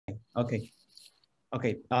Okay.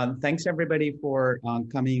 Okay. Thanks everybody for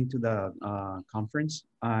coming to the conference.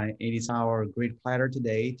 It is our great pleasure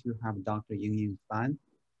today to have Dr. Yingying Fan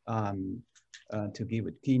um, to give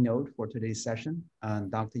a keynote for today's session.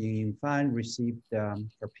 Dr. Yingying Fan received her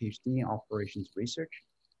PhD in operations research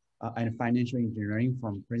and financial engineering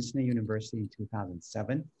from Princeton University in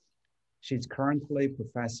 2007. She's currently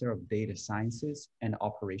professor of data sciences and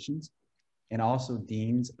operations, and also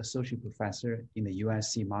Dean's Associate Professor in the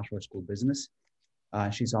USC Marshall School of Business.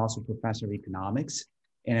 She's also Professor of Economics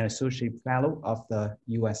and an Associate Fellow of the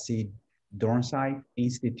USC Dornsife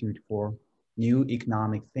Institute for New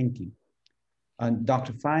Economic Thinking.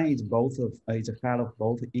 Dr. Fan is is a fellow of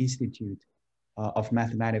both Institute of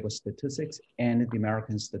Mathematical Statistics and the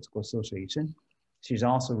American Statistical Association. She's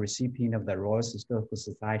also recipient of the Royal Statistical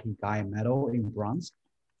Society Gaia Medal in Bronze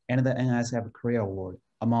and the NSF Career Award,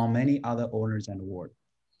 among many other honors and awards.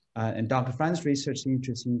 And Dr. Fan's research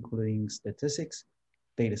interests including statistics,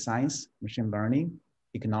 data science, machine learning,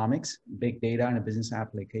 economics, big data and business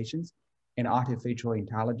applications, and artificial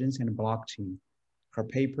intelligence and blockchain. Her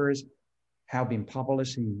papers have been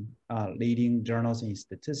published in leading journals in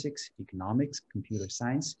statistics, economics, computer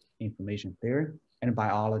science, information theory, and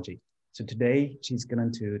biology. So today, she's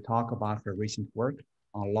going to talk about her recent work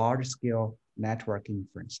on large-scale network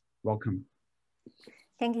inference. Welcome.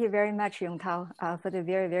 Thank you very much, Yongtao, for the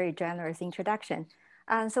very, very generous introduction.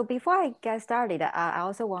 So before I get started, I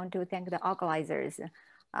also want to thank the organizers,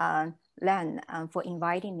 Len, for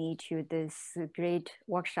inviting me to this great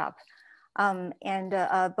workshop.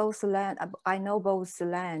 Both Len, I know both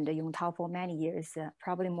Len and Yongtao for many years,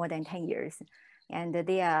 probably more than 10 years. And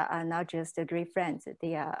they are not just great friends,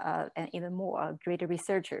 they are even more great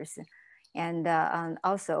researchers. And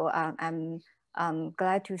also, I'm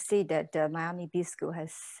glad to see that Miami B School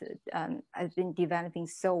has been developing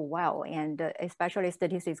so well, and especially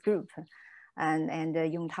statistics group. And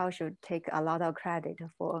Yongtao should take a lot of credit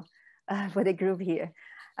for the group here.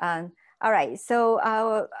 All right, so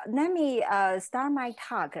let me start my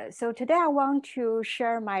talk. So today I want to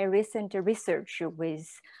share my recent research with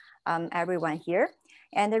everyone here.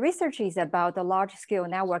 And the research is about the large-scale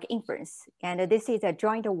network inference. And this is a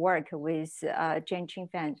joint work with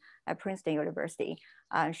Yingying Fan at Princeton University,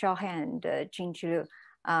 Shao Han and Jing Zhu.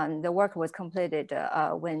 The work was completed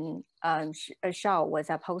when Shao was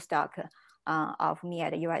a postdoc of me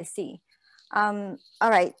at USC. All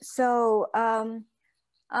right, so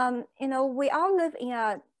you know, we all live in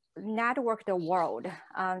a networked world.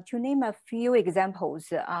 To name a few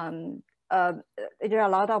examples, there are a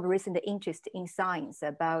lot of recent interest in science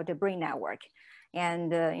about the brain network. And,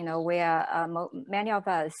 you know, we are, many of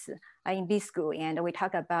us are in B school and we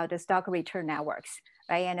talk about the stock return networks,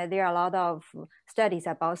 right? And there are a lot of studies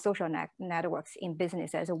about social networks in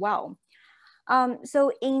business as well.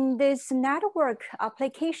 So in this network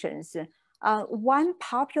applications, one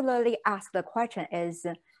popularly asked question is,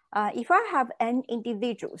 if I have n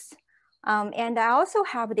individuals, and I also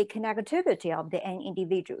have the connectivity of the n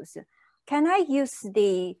individuals, can I use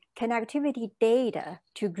the connectivity data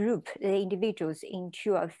to group the individuals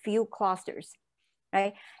into a few clusters,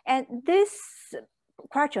 right? And this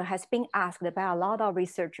question has been asked by a lot of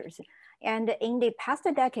researchers. And in the past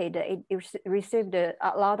decade, it received a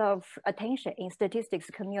lot of attention in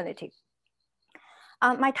statistics community.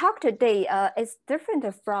 My talk today is different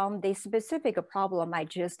from the specific problem I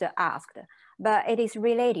just asked, but it is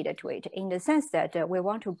related to it in the sense that we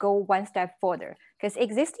want to go one step further because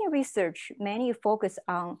existing research mainly focus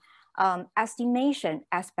on estimation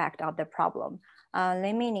aspect of the problem.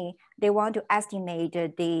 Meaning they want to estimate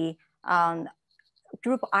the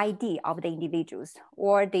group ID of the individuals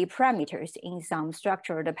or the parameters in some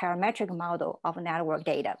structured parametric model of network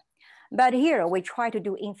data. But here we try to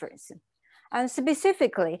do inference. And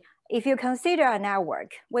specifically, if you consider a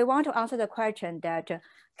network, we want to answer the question that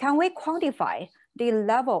can we quantify the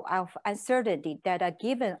level of uncertainty that a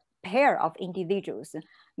given pair of individuals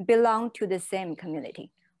belong to the same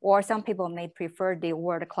community, or some people may prefer the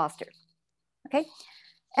word cluster, okay?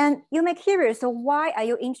 And you may be curious, so why are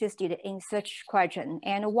you interested in such question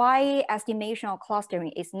and why estimation of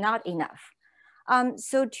clustering is not enough?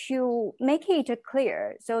 So to make it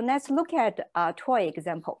clear, so let's look at a toy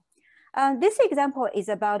example. This example is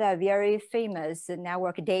about a very famous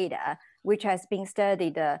network data, which has been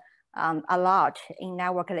studied a lot in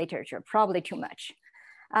network literature, probably too much.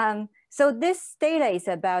 So this data is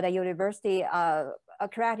about a university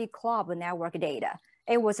karate club network data.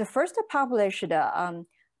 It was first published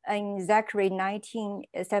in Zachary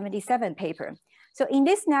 1977 paper. So in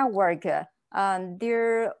this network,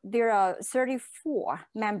 there are 34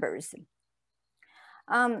 members.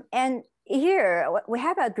 And here we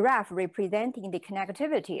have a graph representing the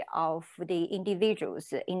connectivity of the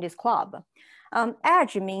individuals in this club.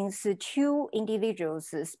 Edge means two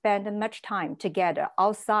individuals spend much time together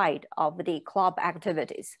outside of the club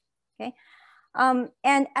activities, okay?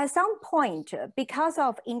 And at some point, because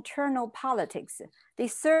of internal politics, the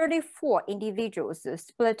 34 individuals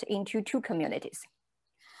split into two communities.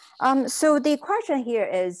 So the question here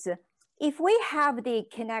is, if we have the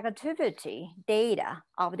connectivity data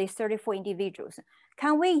of the 34 individuals,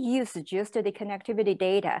 can we use just the connectivity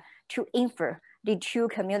data to infer the two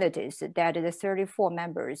communities that the 34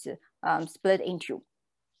 members split into?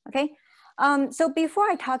 Okay, so before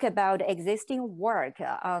I talk about existing work,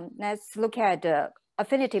 let's look at the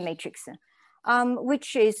affinity matrix,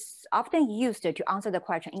 which is often used to answer the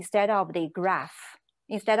question instead of the graph,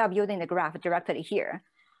 instead of using the graph directly here.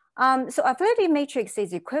 So affinity matrix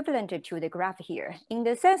is equivalent to the graph here in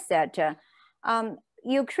the sense that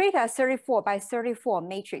you create a 34 by 34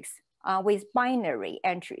 matrix with binary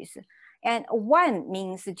entries, and 1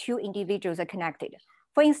 means two individuals are connected.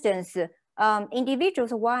 For instance,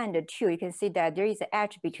 individuals 1 and 2, you can see that there is an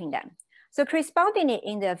edge between them. So corresponding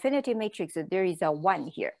in the affinity matrix, there is a 1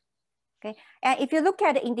 here. Okay, and if you look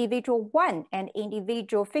at individual 1 and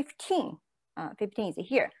individual 15, 15 is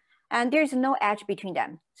here, and there's no edge between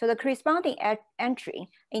them. So the corresponding entry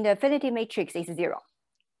in the affinity matrix is 0.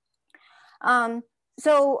 Then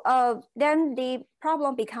the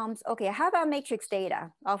problem becomes, okay, I have a matrix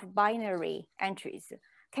data of binary entries.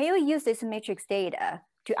 Can you use this matrix data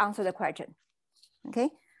to answer the question? Okay,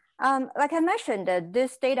 like I mentioned,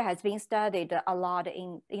 this data has been studied a lot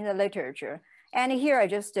in the literature. And here I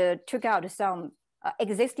just took out some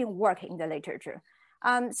existing work in the literature.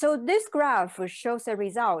 So this graph shows a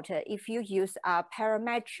result if you use a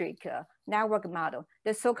parametric network model,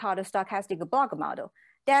 the so-called stochastic block model.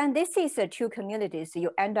 Then this is the two communities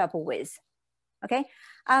you end up with, okay?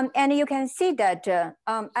 And you can see that,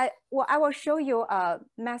 I will show you a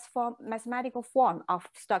mathematical form of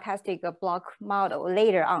stochastic block model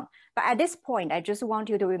later on. But at this point, I just want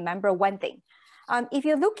you to remember one thing. If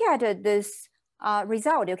you look at this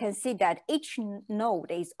result, you can see that each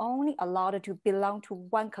node is only allowed to belong to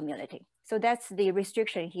one community. So that's the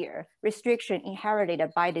restriction here, restriction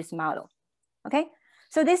inherited by this model, okay?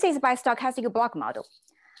 So this is by stochastic block model.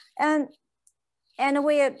 And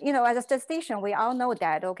we, as a statistician, we all know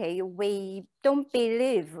that, okay, we don't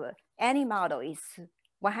believe any model is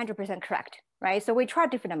 100% correct, right? So we try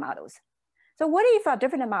different models. So what if a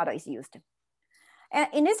different model is used? And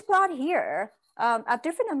in this plot here, a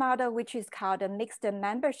different model, which is called a mixed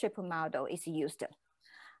membership model, is used.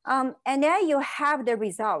 And then you have the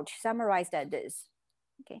result summarized as this,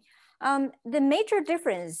 okay? The major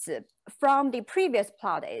difference from the previous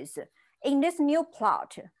plot is, in this new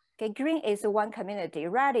plot, okay, green is one community,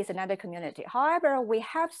 red is another community. However, we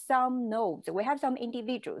have some nodes, we have some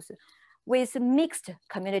individuals with mixed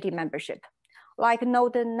community membership. Like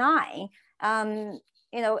node 9,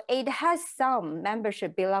 it has some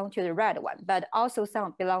membership belong to the red one, but also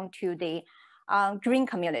some belong to the green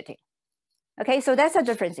community. Okay, so that's a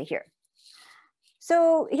difference here.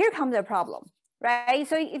 So here comes the problem, right?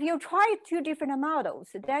 So if you try two different models,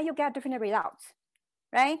 then you get different results,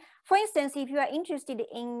 right? For instance, if you are interested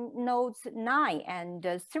in nodes 9 and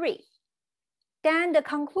 3, then the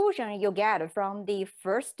conclusion you get from the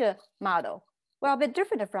first model will be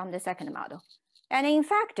different from the second model. And in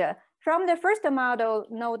fact, from the first model,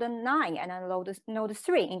 node 9 and node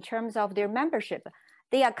 3, in terms of their membership,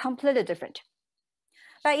 they are completely different.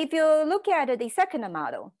 But if you look at the second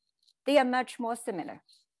model, they are much more similar,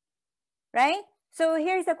 right? So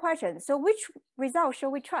here's the question. So which result should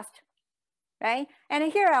we trust, right?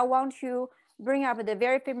 And here I want to bring up the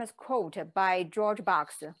very famous quote by George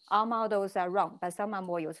Box. All models are wrong, but some are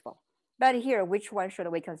more useful. But here, which one should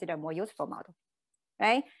we consider more useful model,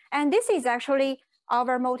 right? And this is actually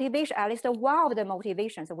our motivation, at least one of the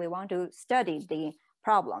motivations we want to study the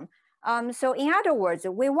problem. So in other words,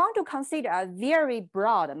 we want to consider a very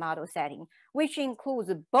broad model setting, which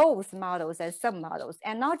includes both models as submodels,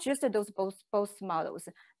 and not just those both models,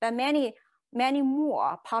 but many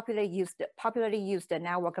more popularly used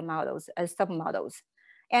network models as submodels.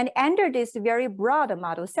 And under this very broad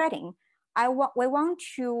model setting, we want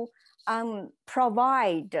to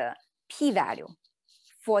provide p-value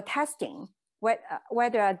for testing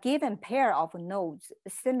whether a given pair of nodes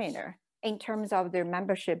is similar in terms of their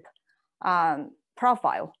membership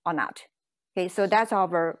profile or not. Okay, so that's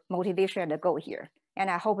our motivation and the goal here.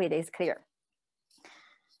 And I hope it is clear.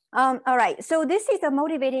 All right, so this is a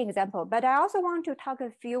motivating example, but I also want to talk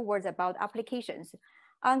a few words about applications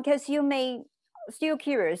because you may still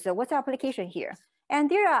curious, what's the application here? And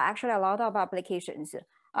there are actually a lot of applications.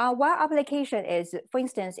 One application is, for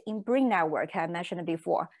instance, in brain network I mentioned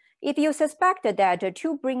before. If you suspect that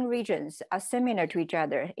two brain regions are similar to each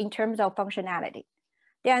other in terms of functionality,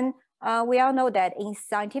 then we all know that in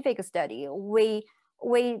scientific study, we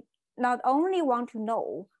not only want to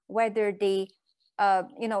know whether the,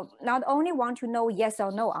 not only want to know yes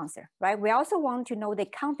or no answer, right? We also want to know the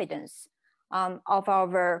confidence of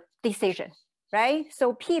our decision, right?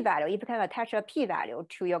 So p-value, if you can attach a p-value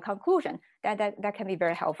to your conclusion, that can be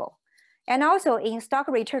very helpful. And also in stock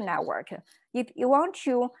return network, if you want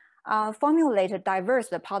to formulate diverse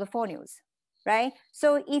portfolios, right?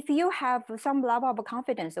 So if you have some level of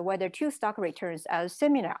confidence whether two stock returns are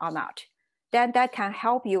similar or not, then that can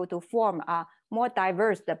help you to form a more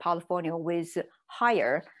diverse portfolio with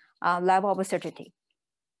higher level of certainty,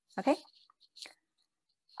 okay?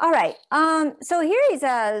 All right, so here is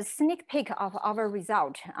a sneak peek of our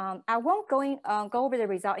result. I won't go over the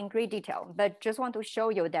result in great detail, but just want to show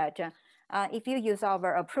you that if you use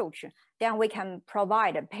our approach, then we can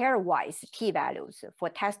provide pairwise p-values for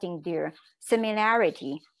testing their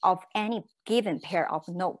similarity of any given pair of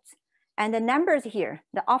nodes. And the numbers here,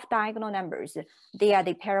 the off-diagonal numbers, they are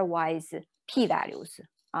the pairwise p-values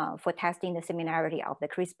for testing the similarity of the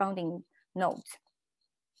corresponding nodes.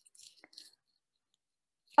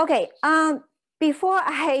 Okay, before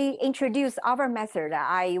I introduce our method,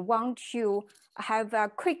 I want to have a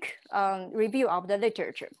quick review of the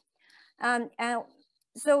literature. And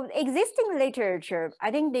so existing literature,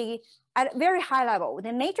 I think at a very high level,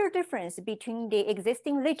 the major difference between the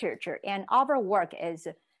existing literature and our work is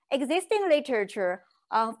existing literature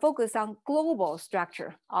focus on global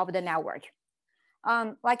structure of the network.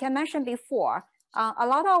 Like I mentioned before, a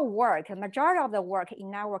lot of work, a majority of the work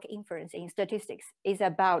in network inference in statistics is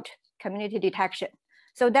about community detection.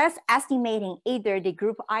 So that's estimating either the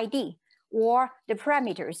group ID or the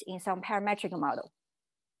parameters in some parametric model.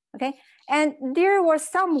 Okay, and there was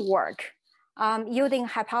some work using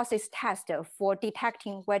hypothesis test for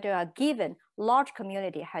detecting whether a given large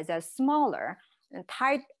community has a smaller,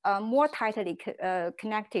 more tightly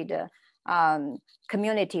connected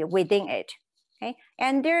community within it. Okay,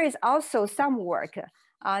 and there is also some work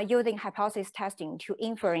using hypothesis testing to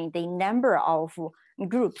infer the number of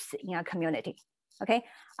groups in a community. Okay,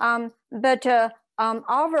 but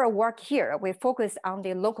our work here, we focus on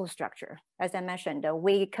the local structure. As I mentioned,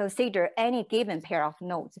 we consider any given pair of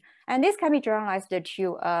nodes, and this can be generalized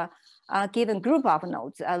to a given group of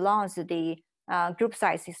nodes as long as the group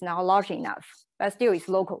size is not large enough, but still it's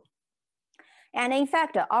local. And in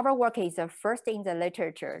fact, our work is the first in the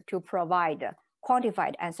literature to provide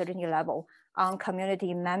quantified uncertainty level on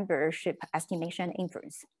community membership estimation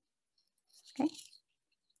inference. Okay.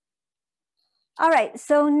 All right,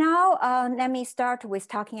 so now let me start with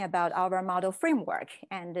talking about our model framework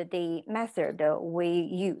and the method we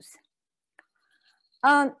use.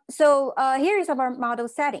 Here is our model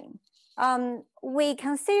setting. We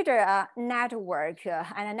consider a network,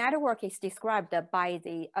 and a network is described by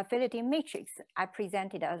the affinity matrix I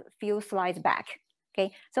presented a few slides back.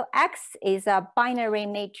 Okay, so X is a binary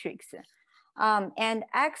matrix, and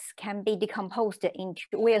X can be decomposed into,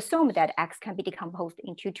 we assume that X can be decomposed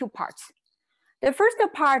into two parts. The first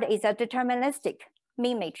part is a deterministic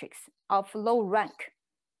mean matrix of low rank.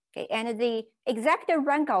 Okay, and the exact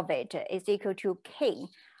rank of it is equal to K,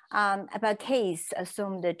 but K is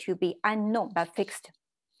assumed to be unknown but fixed.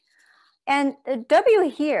 And W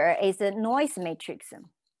here is a noise matrix.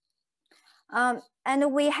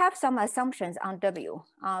 And we have some assumptions on W.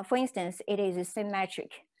 For instance, it is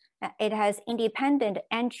symmetric. It has independent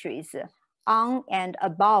entries on and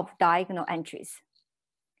above diagonal entries.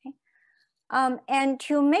 Okay? And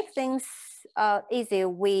to make things easy,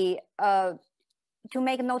 to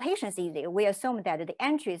make notations easy, we assume that the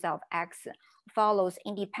entries of X follows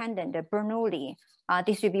independent Bernoulli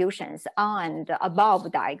distributions on and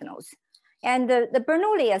above diagonals. And the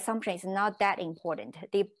Bernoulli assumption is not that important.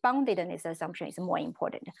 The boundedness assumption is more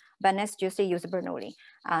important, but let's just use Bernoulli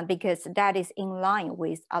because that is in line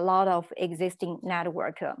with a lot of existing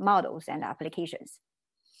network models and applications.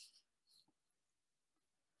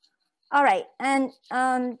 All right, and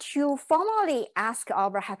to formally ask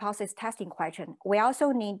our hypothesis testing question, we also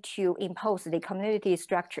need to impose the community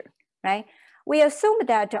structure, right? We assume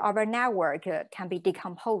that our network can be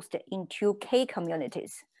decomposed into K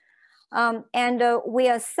communities. And we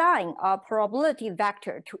assign a probability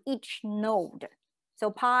vector to each node.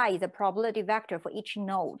 So pi is a probability vector for each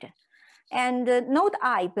node. And node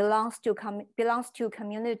I belongs to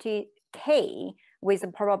community K with a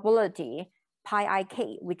probability pi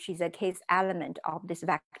ik, which is a kth element of this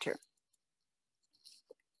vector.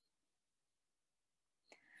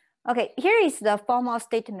 Okay, here is the formal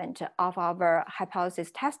statement of our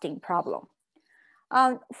hypothesis testing problem.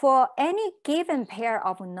 For any given pair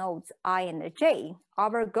of nodes I and j,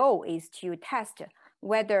 our goal is to test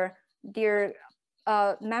whether their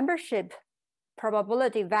membership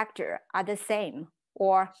probability vector are the same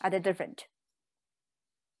or are they different.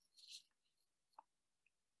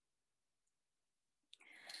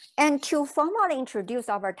 And to formally introduce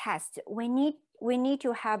our test, we need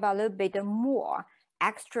to have a little bit more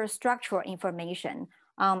extra structural information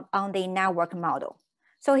on the network model.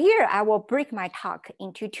 So here I will break my talk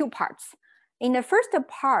into two parts. In the first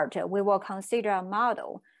part, we will consider a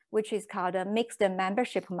model which is called a mixed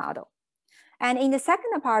membership model. And in the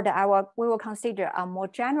second part, we will consider a more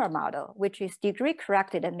general model, which is degree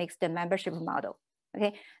corrected mixed membership model.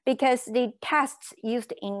 Okay, because the tests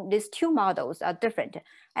used in these two models are different.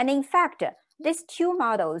 And in fact, these two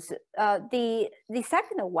models, the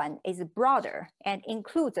second one is broader and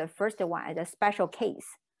includes the first one as a special case.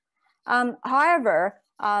 However,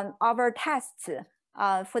 our tests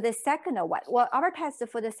for the second one, our tests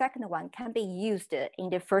for the second one can be used in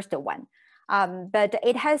the first one. But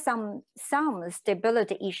it has some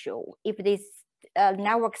stability issue if this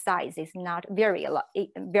network size is not very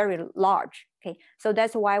large. Okay, so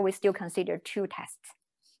that's why we still consider two tests.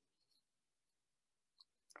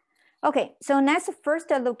 Okay, so let's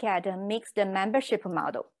first look at a mixed membership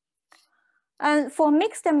model. And for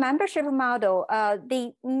mixed membership model,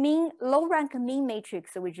 the low rank mean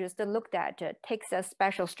matrix we just looked at takes a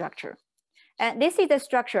special structure. And this is the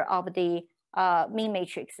structure of the mean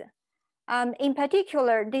matrix. In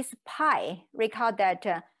particular, this pi, recall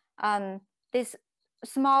that this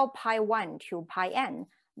small pi 1 to pi n,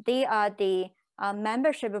 they are the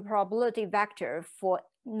membership probability vector for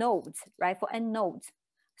nodes, right, for n nodes.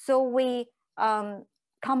 So we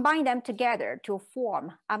combine them together to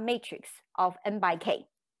form a matrix of n by k,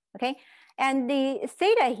 okay? And the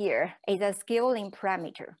theta here is a scaling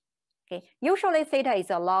parameter, okay? Usually theta is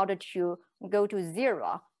allowed to go to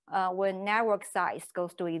 0 when network size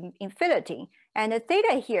goes to infinity. And the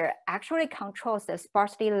theta here actually controls the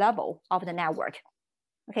sparsity level of the network.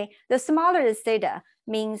 Okay, the smaller the theta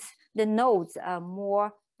means the nodes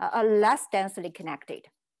are less densely connected.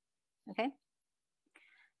 Okay,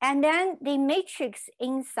 and then the matrix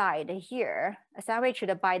inside here,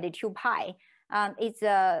 sandwiched by the 2 pi, it's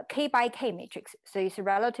a k by k matrix, so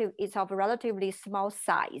it's of relatively small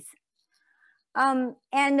size. And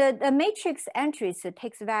the matrix entries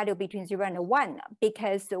takes value between 0 and 1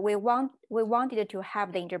 because we wanted to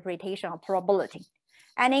have the interpretation of probability.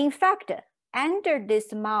 And in fact, under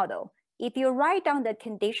this model, if you write down the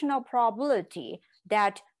conditional probability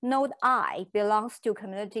that node I belongs to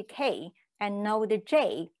community K and node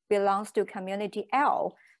J belongs to community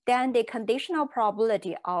L, then the conditional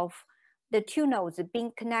probability of the two nodes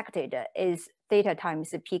being connected is theta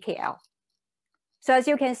times PKL. So as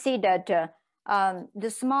you can see that the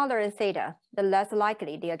smaller theta, the less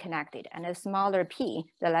likely they are connected, and the smaller p,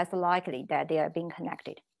 the less likely that they are being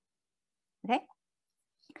connected. Okay.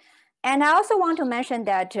 And I also want to mention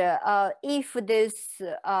that if this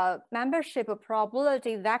membership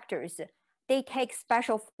probability vectors, they take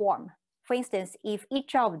special form. For instance, if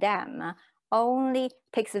each of them only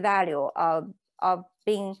takes value of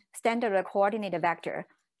being standard coordinate vector,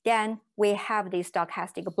 then we have the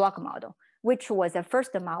stochastic block model, which was the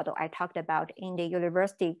first model I talked about in the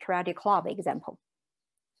University Karate Club example.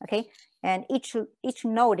 Okay, and each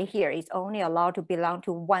node here is only allowed to belong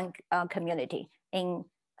to one community in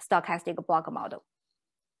stochastic block model.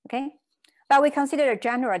 Okay, but we consider a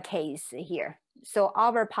general case here. So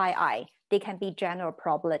our pi I, they can be general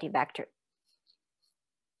probability vector.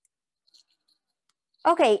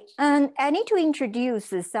 Okay, and I need to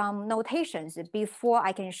introduce some notations before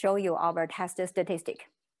I can show you our test statistic.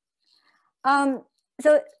 So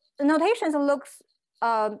the notations looks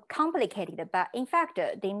complicated, but in fact,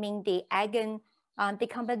 they mean the eigen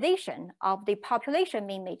decomposition of the population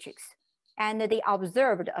mean matrix and the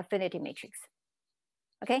observed affinity matrix.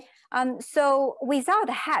 Okay, so without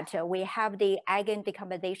the hat, we have the eigen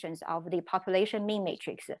decompositions of the population mean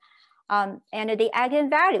matrix. And the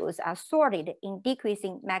eigenvalues are sorted in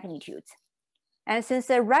decreasing magnitudes. And since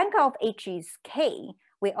the rank of H is K,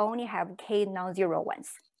 we only have K non-zero ones.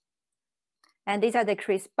 And these are the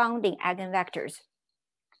corresponding eigenvectors.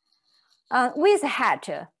 With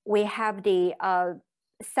hat, we have the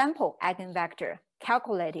sample eigenvector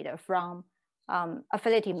calculated from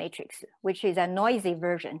affinity matrix, which is a noisy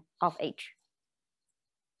version of H.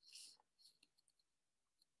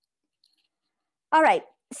 All right,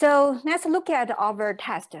 so let's look at our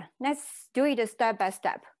test. Let's do it step by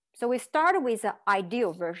step. So we start with the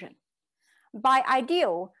ideal version. By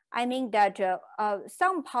ideal, I mean that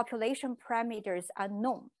some population parameters are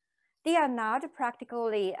known. They are not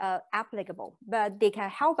practically applicable, but they can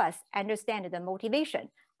help us understand the motivation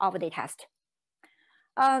of the test.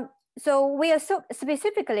 So we assume,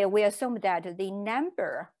 specifically, we assume that the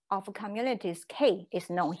number of communities K is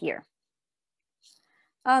known here.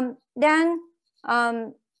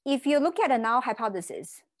 If you look at a null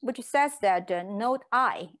hypothesis, which says that node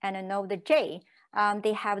I and node J,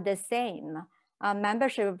 they have the same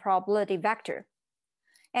membership probability vector.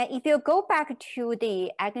 And if you go back to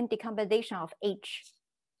the eigendecomposition of H,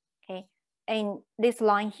 okay, in this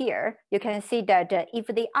line here, you can see that if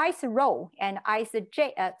the ith row and if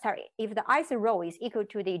the ith row is equal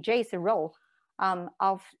to the jth row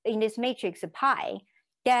in this matrix pi,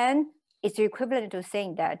 then it's equivalent to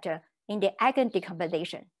saying that in the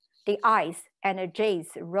eigendecomposition, the ith and the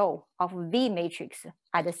jth row of V matrix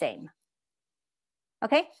are the same.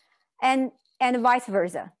 Okay, and vice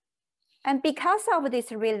versa. And because of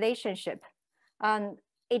this relationship,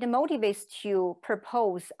 it motivates to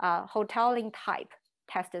propose a Hotelling type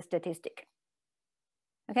test statistic.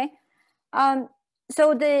 Okay,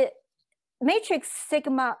 so the matrix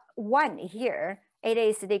sigma 1 here, it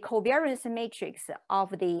is the covariance matrix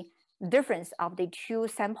of the difference of the two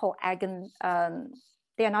sample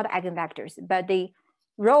they are not eigenvectors, but the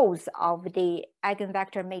rows of the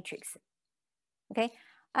eigenvector matrix. Okay,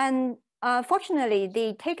 and fortunately,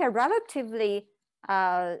 they take a relatively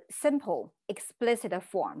simple explicit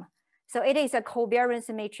form. So it is a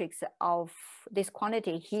covariance matrix of this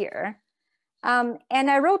quantity here. And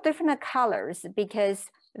I wrote different colors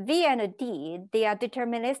because V and D, they are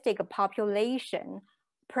deterministic population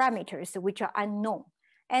parameters which are unknown.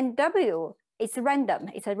 And W is random.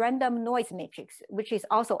 It's a random noise matrix, which is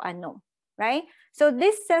also unknown, right? So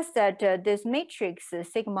this says that this matrix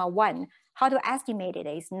sigma 1, how to estimate it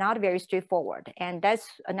is not very straightforward. And that's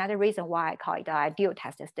another reason why I call it the ideal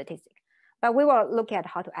test statistic. But we will look at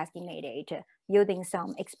how to estimate it using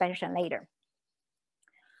some expansion later.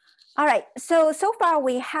 All right, so far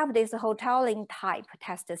we have this Hotelling type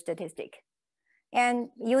test statistic. And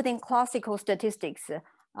using classical statistics,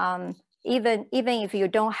 even if you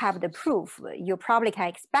don't have the proof, you probably can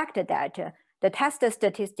expect that the test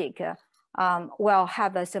statistic will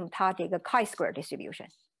have a symptotic chi-square distribution,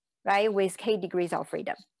 right, with K degrees of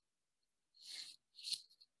freedom.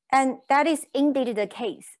 And that is indeed the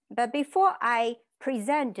case. But before I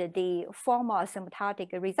present the formal asymptotic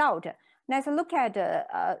result, let's look at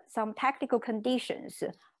some technical conditions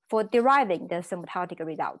for deriving the asymptotic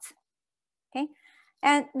results. Okay,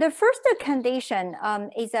 and the first condition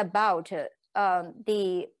is about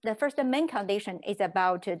the first main condition is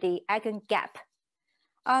about the eigengap.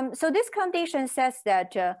 So this condition says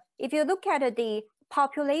that if you look at the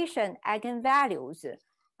population eigenvalues,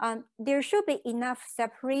 there should be enough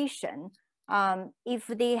separation if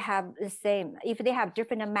they have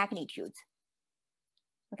different magnitudes.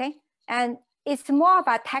 Okay, and it's more of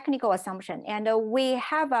a technical assumption, and we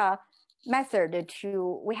have a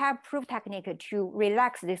we have proof technique to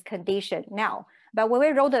relax this condition now. But when we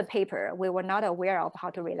wrote the paper, we were not aware of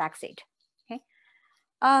how to relax it. Okay,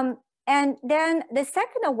 and then the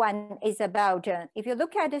second one is about if you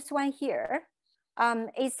look at this one here,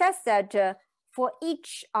 it says that for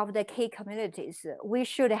each of the K communities, we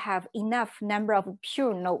should have enough number of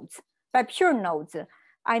pure nodes. By pure nodes,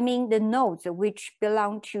 I mean the nodes which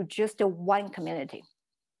belong to just one community.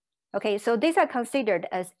 Okay, so these are considered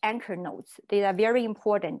as anchor nodes. They are very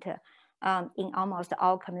important in almost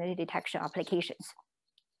all community detection applications.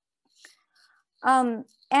 And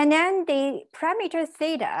then the parameter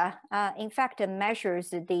theta, in fact,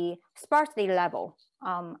 measures the sparsity level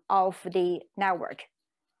of the network.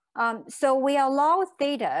 So we allow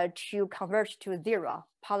theta to converge to 0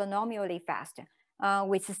 polynomially fast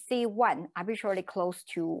with C1 arbitrarily close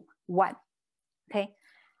to 1. Okay.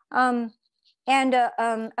 And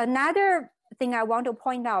another thing I want to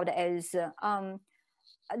point out is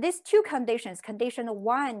these two conditions, condition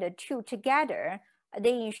 1 and 2 together,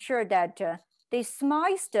 they ensure that the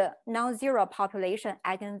smallest non-zero population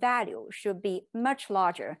eigenvalue should be much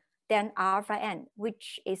larger than alpha n,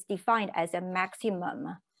 which is defined as a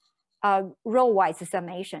maximum row-wise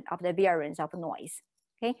summation of the variance of noise.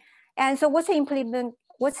 Okay, and so what's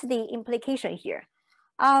the implication here?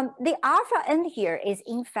 The alpha n here is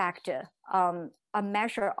in fact a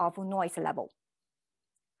measure of noise level.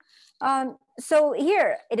 So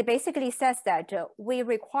here it basically says that we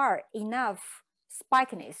require enough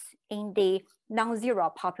spikiness in the non-zero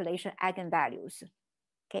population eigenvalues.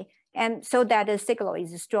 Okay, and so that the signal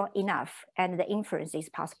is strong enough and the inference is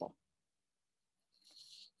possible.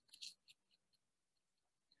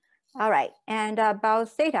 All right, and about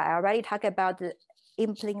theta, I already talked about the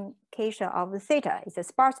implication of the theta. It's a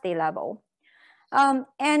sparsity level.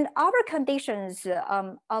 And our conditions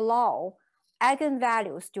allow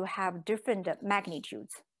eigenvalues to have different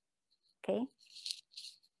magnitudes, okay?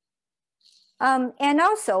 And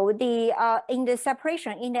also the in the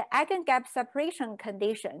separation, in the eigengap separation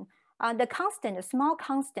condition, the constant, small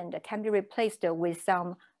constant can be replaced with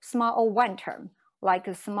some small o1 term, like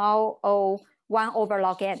a small o1 over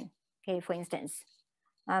log n, okay, for instance.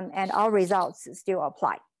 And our results still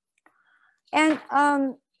apply. And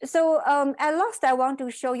so at last, I want to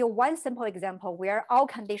show you one simple example where all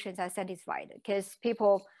conditions are satisfied, because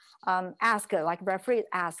people ask, like referee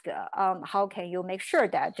ask, how can you make sure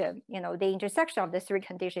that the intersection of the three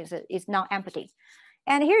conditions is non-empty?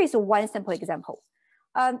 And here is one simple example.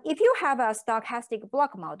 If you have a stochastic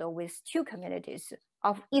block model with two communities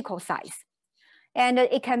of equal size, and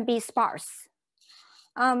it can be sparse,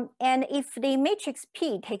 and if the matrix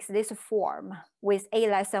P takes this form with A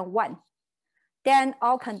less than 1, then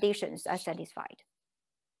all conditions are satisfied.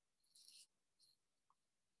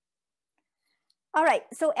 All right,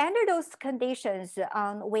 so under those conditions,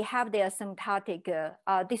 we have the asymptotic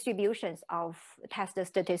distributions of test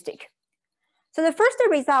statistic. So the first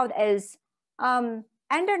result is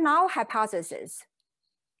under null hypothesis,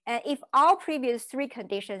 and if all previous three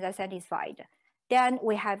conditions are satisfied, then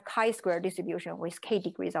we have chi-square distribution with k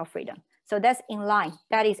degrees of freedom. So that's in line.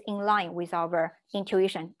 That is in line with our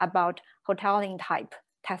intuition about Hotelling type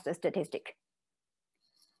test statistic.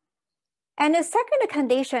 And the second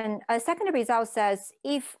condition, a second result says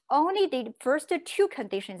if only the first two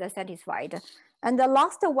conditions are satisfied, and the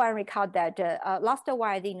last one, recall that last one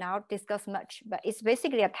I did not discuss much, but it's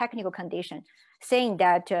basically a technical condition saying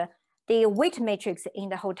that the weight matrix in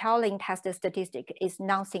the Hotelling test statistic is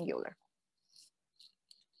non-singular.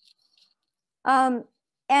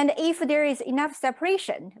 And if there is enough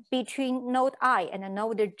separation between node I and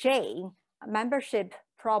node J membership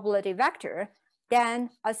probability vector,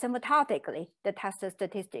 then asymptotically the test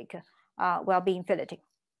statistic will be infinity.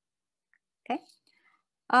 Okay,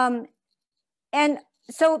 and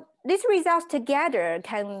so these results together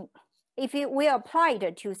can, if we apply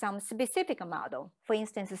it to some specific model, for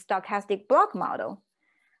instance, a stochastic block model,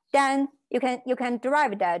 then you can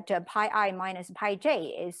derive that pi I minus pi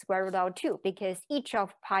j is square root of 2, because each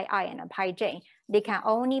of pi I and pi j, they can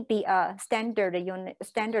only be a standard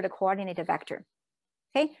coordinate vector.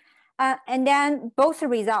 Okay, and then both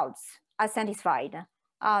results are satisfied.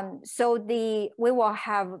 So we will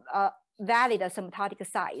have a valid asymptotic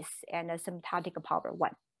size and asymptotic power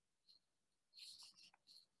 1.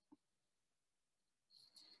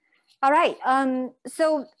 All right,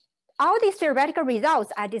 so all these theoretical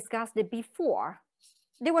results I discussed before,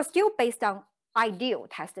 they were still based on ideal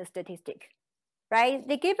test statistic, right?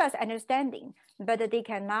 They give us understanding, but they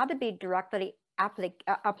cannot be directly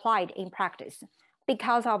applied in practice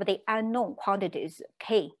because of the unknown quantities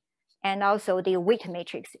K and also the weight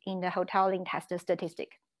matrix in the Hotelling test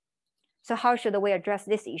statistic. So how should we address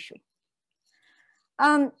this issue?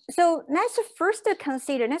 So let's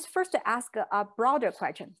first ask a broader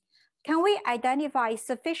question. Can we identify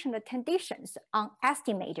sufficient conditions on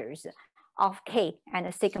estimators of K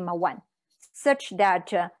and sigma 1 such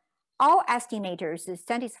that all estimators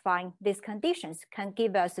satisfying these conditions can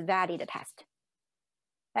give us a valid test,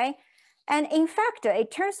 right? And in fact, it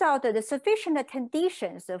turns out that the sufficient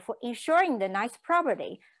conditions for ensuring the nice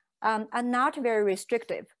property are not very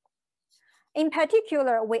restrictive. In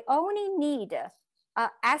particular, we only need an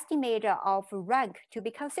estimator of rank to be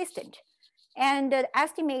consistent, and the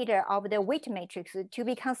estimator of the weight matrix to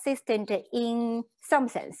be consistent in some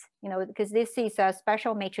sense, because this is a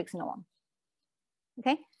special matrix norm.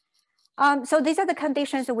 Okay, so these are the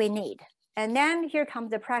conditions we need. And then here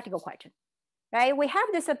comes the practical question, right? We have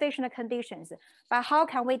the sufficient conditions, but how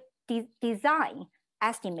can we design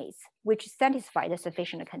estimates which satisfy the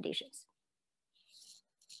sufficient conditions?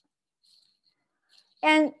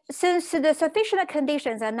 And since the sufficient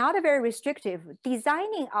conditions are not very restrictive,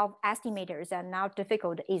 designing of estimators are not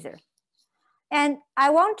difficult either. And I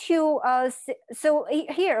want to, so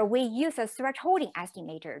here we use a thresholding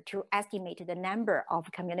estimator to estimate the number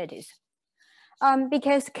of communities.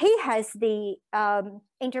 Because K has the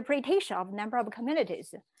interpretation of number of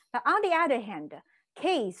communities. But on the other hand,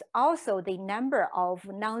 K is also the number of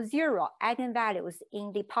non-zero eigenvalues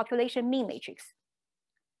in the population mean matrix,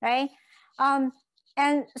 right?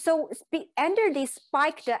 And so under the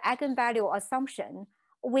spiked eigenvalue assumption,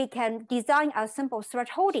 we can design a simple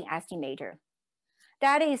thresholding estimator.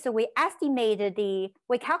 That is, we calculated the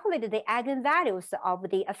eigenvalues of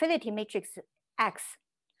the affinity matrix X,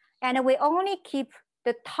 and we only keep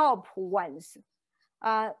the top ones,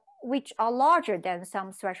 which are larger than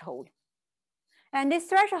some threshold. And this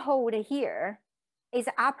threshold here is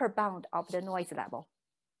the upper bound of the noise level.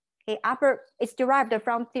 Okay, it's derived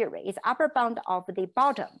from theory. It's upper bound of the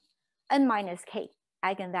bottom n minus k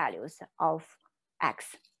eigenvalues of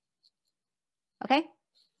x. Okay,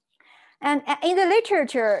 and in the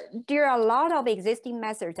literature, there are a lot of existing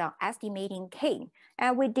methods on estimating k,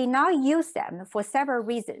 and we did not use them for several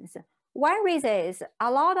reasons. One reason is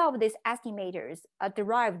a lot of these estimators are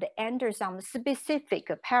derived under some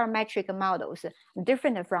specific parametric models,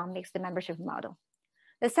 different from mixed membership model.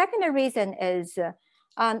 The second reason is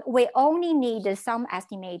we only need some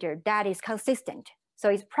estimator that is consistent. So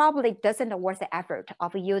it probably doesn't worth the effort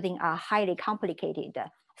of using a highly complicated,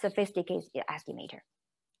 sophisticated estimator.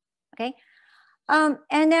 Okay,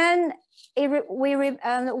 and then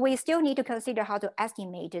we still need to consider how to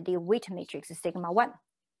estimate the weight matrix sigma 1,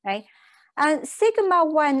 right? And sigma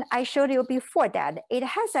 1, I showed you before that it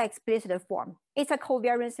has an explicit form. It's a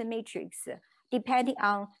covariance matrix depending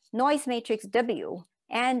on noise matrix W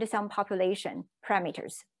and some population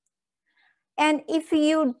parameters. And if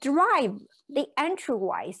you derive the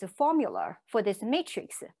entry-wise formula for this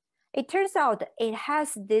matrix, it turns out it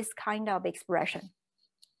has this kind of expression.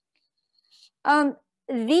 VA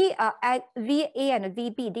and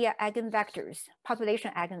VB, they are eigenvectors,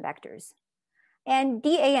 population eigenvectors. And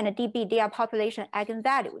DA and DB, they are population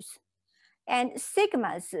eigenvalues. And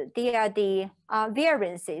sigmas, they are the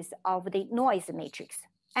variances of the noise matrix,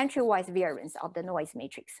 entry-wise variance of the noise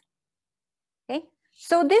matrix. Okay,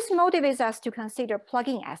 so this motivates us to consider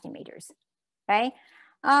plug-in estimators, right?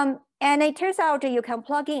 And it turns out you can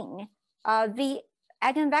plug in the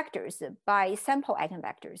eigenvectors by sample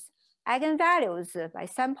eigenvectors, eigenvalues by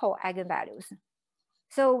sample eigenvalues.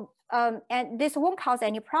 So, and this won't cause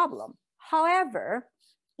any problem. However,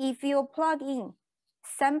 if you plug in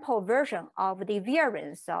sample version of the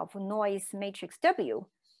variance of noise matrix W,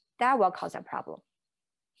 that will cause a problem.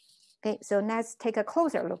 Okay, so let's take a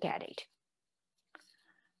closer look at it.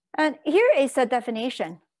 And here is a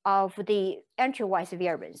definition of the entry-wise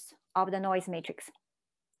variance of the noise matrix,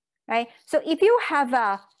 right? So if you have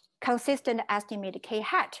a consistent estimate k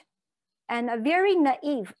hat and a very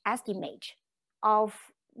naive estimate of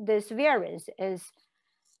this variance is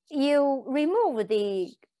you remove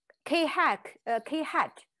the k hat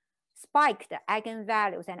spiked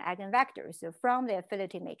eigenvalues and eigenvectors from the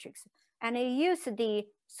affinity matrix, and you use the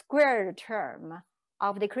squared term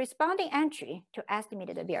of the corresponding entry to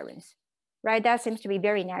estimate the variance, right? That seems to be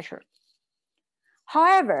very natural.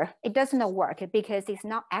 However, it doesn't work because it's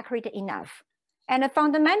not accurate enough. And the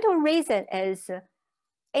fundamental reason is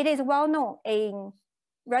it is well known in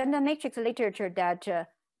random matrix literature that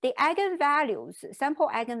the eigenvalues, sample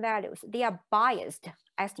eigenvalues, they are biased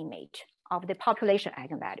estimate of the population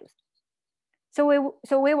eigenvalues. So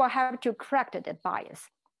we will have to correct the bias.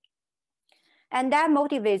 And that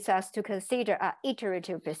motivates us to consider an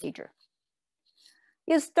iterative procedure.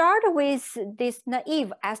 You start with this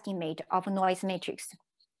naive estimate of noise matrix,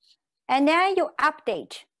 and then you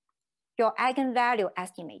update your eigenvalue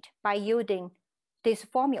estimate by using this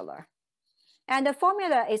formula. And the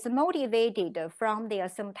formula is motivated from the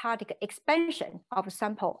asymptotic expansion of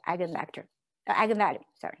sample eigenvalue,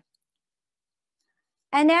 sorry.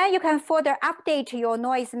 And then you can further update your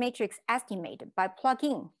noise matrix estimate by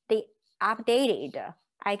plugging the updated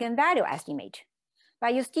eigenvalue estimate,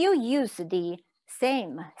 but you still use the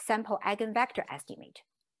same sample eigenvector estimate.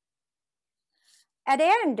 At the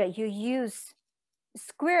end, you use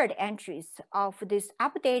squared entries of this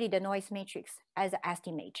updated noise matrix as an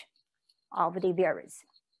estimate of the variance.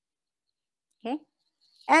 Okay,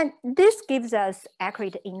 and this gives us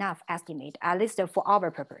accurate enough estimate, at least for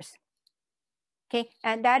our purpose. Okay,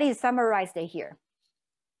 and that is summarized here.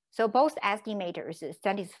 So both estimators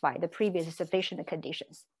satisfy the previous sufficient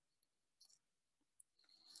conditions.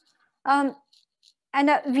 And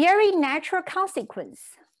a very natural consequence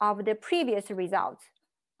of the previous results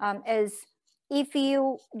is if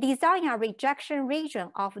you design a rejection region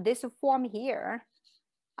of this form here,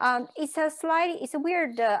 it's a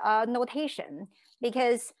weird notation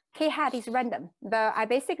because k hat is random, but I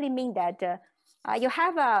basically mean that you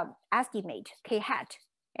have a estimate k hat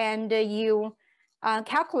and you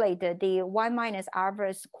calculate the 1 minus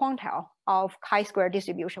average quantile of chi-square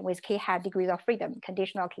distribution with k hat degrees of freedom,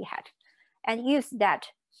 conditional k hat, and use that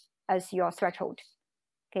as your threshold,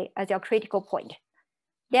 okay, as your critical point.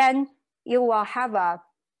 Then you will have a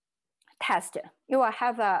test. You will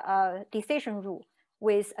have a decision rule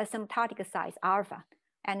with asymptotic size alpha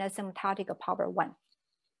and asymptotic power 1.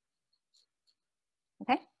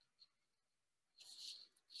 Okay.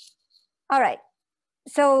 All right.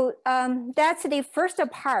 So that's the first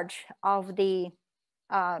part of the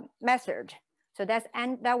method. So that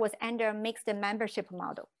was under mixed membership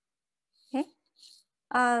model. Okay.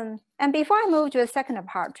 And before I move to the second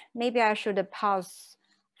part, maybe I should pause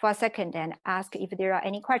for a second and ask if there are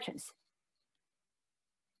any questions.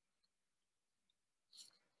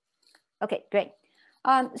 Okay, great.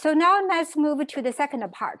 So now let's move to the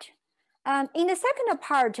second part. In the second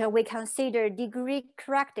part, we consider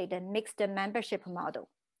degree-corrected mixed membership model.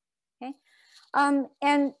 Okay.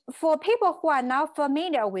 And for people who are not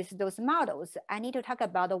familiar with those models, I need to talk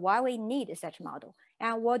about why we need such model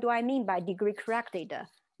and what do I mean by degree-corrected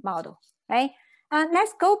model, right?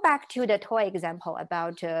 Let's go back to the toy example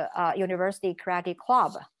about University Karate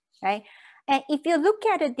Club, right? And if you look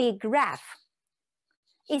at the graph,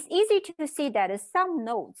 it's easy to see that some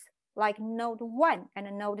nodes, like node 1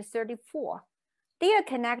 and node 34, they are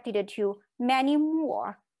connected to many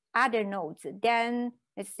more other nodes than,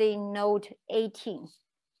 let's say, node 18,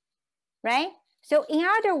 right? So in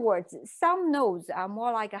other words, some nodes are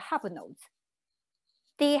more like hub nodes.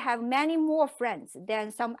 They have many more friends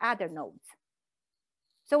than some other nodes.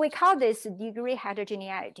 So we call this degree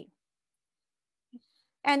heterogeneity.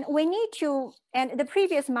 And we need to, and the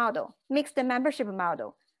previous model, mixed membership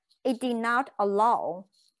model, it did not allow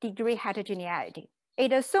degree heterogeneity.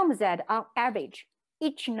 It assumes that on average,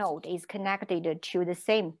 each node is connected to the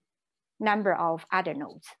same number of other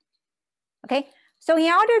nodes. Okay, so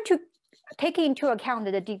in order to take into account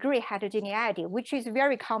the degree heterogeneity, which is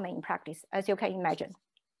very common in practice, as you can imagine,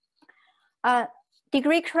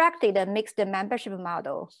 degree-corrected mixed membership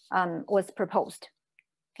model was proposed.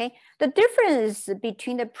 Okay, the difference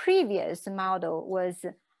between the previous model was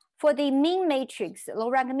for the mean matrix,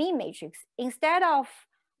 low-rank mean matrix, instead of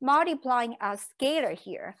multiplying a scalar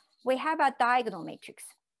here, we have a diagonal matrix.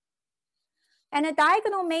 And a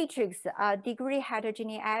diagonal matrix degree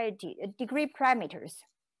heterogeneity, degree parameters.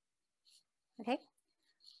 Okay,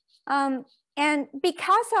 and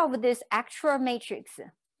because of this actual matrix,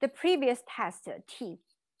 the previous test T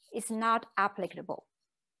is not applicable.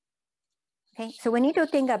 Okay, so we need to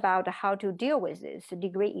think about how to deal with this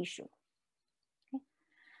degree issue.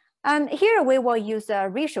 Okay. Here we will use a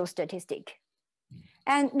ratio statistic.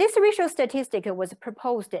 And this ratio statistic was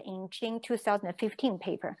proposed in June 2015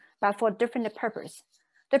 paper, but for different purpose.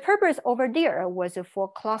 The purpose over there was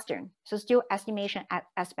for clustering, so still estimation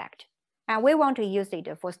aspect. And we want to use it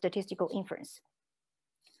for statistical inference.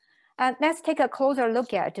 Let's take a closer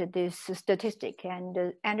look at this statistic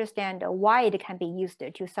and understand why it can be used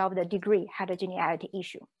to solve the degree heterogeneity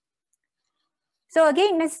issue. So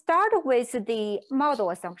again, let's start with the model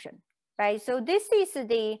assumption, right? So this is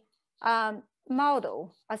the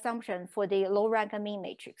model assumption for the low rank mean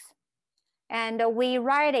matrix. And we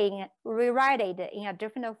rewrite it in a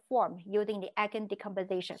different form using the eigen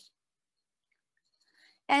decomposition.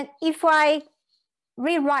 And if I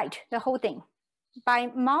rewrite the whole thing, by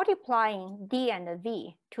multiplying D and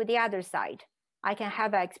V to the other side, I can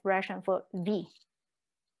have an expression for V,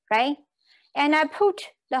 right? And I put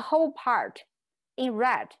the whole part in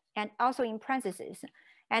red and also in parentheses.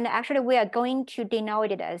 And actually we are going to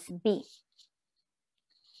denote it as B.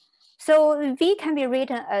 So V can be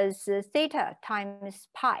written as theta times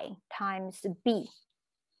pi times B.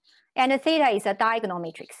 And theta is a diagonal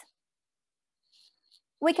matrix.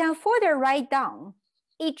 We can further write down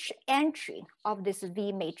each entry of this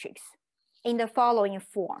V matrix in the following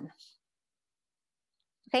form.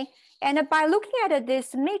 Okay, and by looking at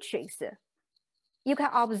this matrix, you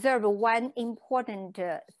can observe one important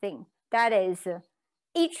thing. That is,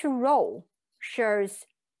 each row shares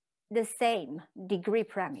the same degree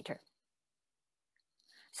parameter.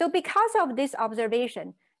 So because of this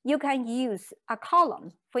observation, you can use a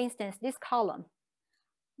column, for instance, this column,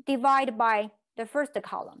 divide by the first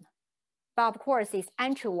column. But of course, it's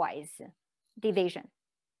entry-wise division.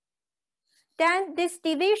 Then this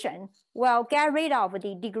division will get rid of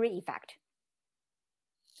the degree effect.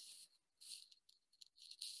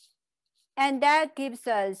 And that gives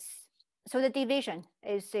us, so the division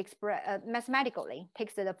is mathematically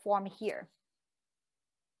takes the form here.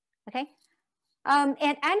 Okay. And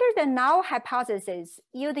under the null hypothesis,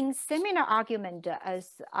 using similar argument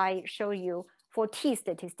as I show you for T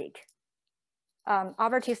statistic.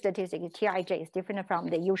 Our T statistic, Tij, is different from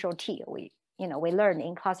the usual T we learn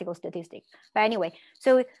in classical statistics. But anyway,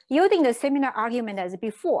 so using the similar argument as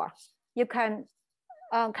before, you can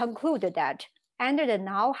conclude that under the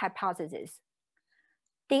null hypothesis,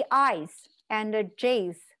 the I's and the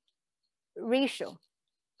J's ratio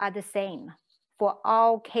are the same for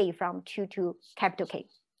all K from 2 to capital K.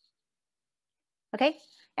 Okay,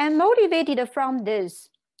 and motivated from this,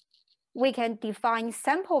 we can define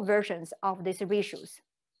sample versions of these ratios.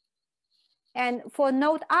 And for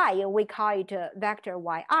node I, we call it vector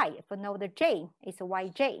yi. For node j, it's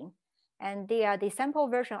yj. And they are the sample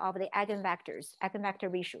version of the eigenvectors,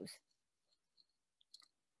 eigenvector ratios.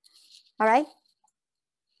 All right.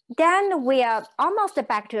 Then we are almost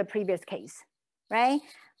back to the previous case, right?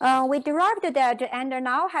 We derived that under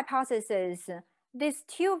null hypothesis, these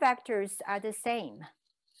two vectors are the same.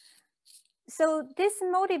 So this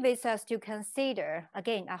motivates us to consider,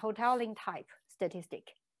 again, a Hotelling type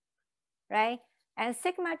statistic, right? And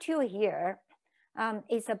sigma 2 here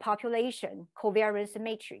is a population covariance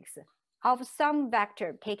matrix of some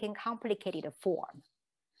vector taking complicated form.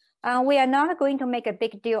 We are not going to make a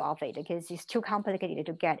big deal of it because it's too complicated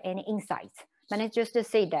to get any insights. But it's just to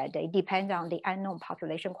say that it depends on the unknown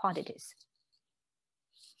population quantities.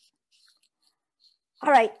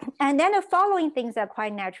 All right, and then the following things are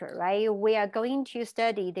quite natural, right? We are going to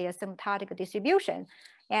study the asymptotic distribution.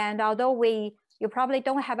 And although you probably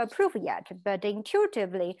don't have a proof yet, but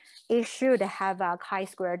intuitively, it should have a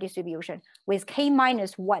chi-square distribution with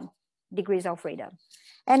k-1 degrees of freedom.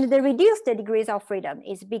 And the reduced degrees of freedom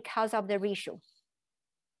is because of the ratio.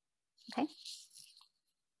 Okay.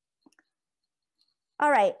 All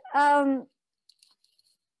right.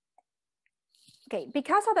 Okay,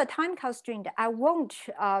 because of the time constraint, I won't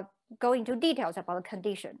go into details about the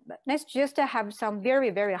condition, but let's just have some very,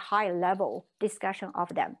 very high level discussion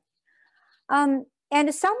of them.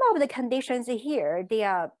 And some of the conditions here, they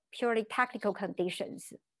are purely technical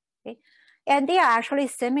conditions. Okay? And they are actually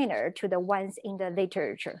similar to the ones in the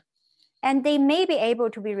literature. And they may be able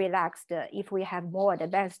to be relaxed if we have more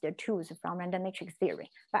advanced tools from random matrix theory.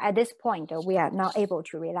 But at this point, we are not able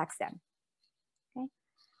to relax them. Okay?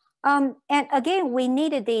 And again, we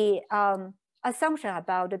needed the assumption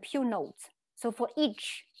about the pure nodes. So for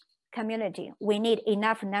each community, we need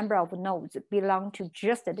enough number of nodes belong to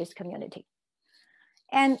just this community.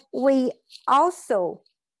 And we also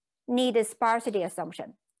need a sparsity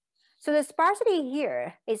assumption. So the sparsity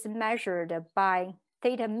here is measured by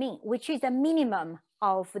theta mean, which is the minimum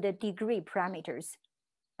of the degree parameters,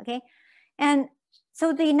 okay? And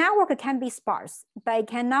so the network can be sparse, but it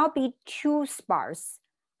cannot be too sparse.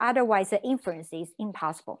 Otherwise, the inference is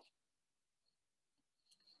impossible.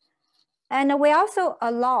 And we also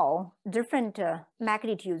allow different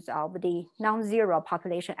magnitudes of the non-zero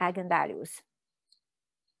population eigenvalues.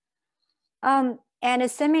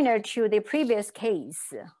 And similar to the previous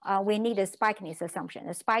case, we need a spikiness assumption.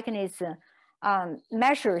 The spikiness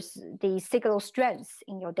measures the signal strength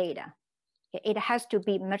in your data. It has to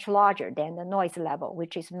be much larger than the noise level,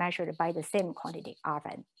 which is measured by the same quantity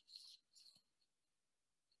often.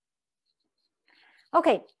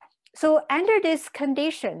 Okay, so under these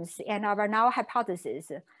conditions and our null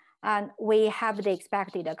hypothesis, we have the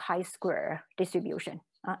expected chi-square distribution.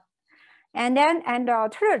 And then under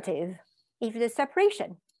alternative, if the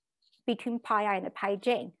separation between pi I and pi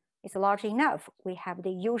j is large enough, we have the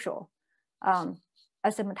usual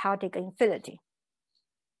asymptotic infinity.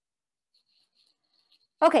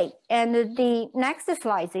 Okay, and the next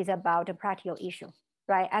slide is about a practical issue,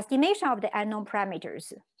 right? Estimation of the unknown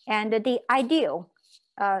parameters. And the idea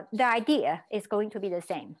is going to be the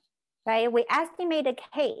same, right? We estimate the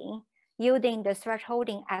k using the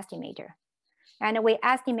thresholding estimator. And we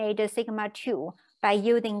estimate the sigma 2 by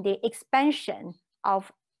using the expansion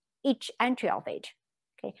of each entry of it.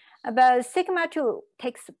 Okay, but sigma 2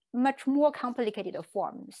 takes much more complicated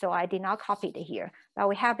form, so I did not copy it here, but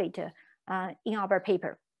we have it in our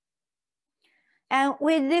paper. And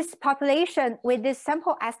with this population, with this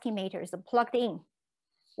sample estimators plugged in,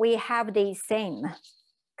 we have the same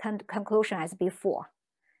conclusion as before.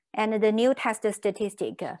 And the new test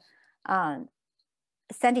statistic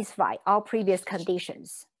satisfy all previous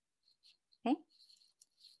conditions. Okay.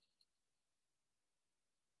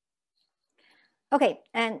 Okay,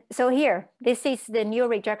 and so here, this is the new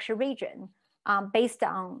rejection region based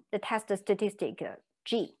on the test statistic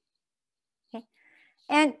G. Okay,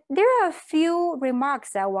 and there are a few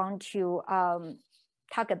remarks I want to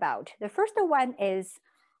talk about. The first one is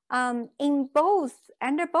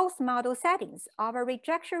under both model settings, our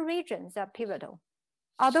rejection regions are pivotal,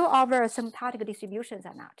 although our asymptotic distributions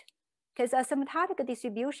are not. Because asymptotic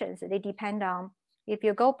distributions, they depend on, if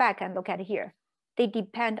you go back and look at here, they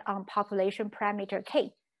depend on population parameter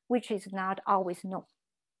K, which is not always known.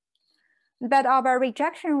 But our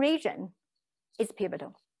rejection region is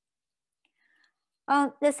pivotal.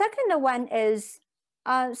 The second one is,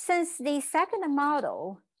 since the second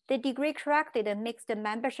model, the degree corrected mixed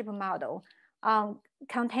membership model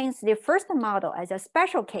contains the first model as a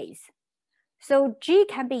special case. So G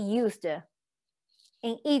can be used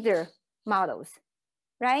in either models,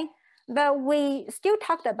 right? But we still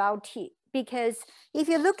talked about T, because if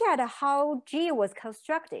you look at how G was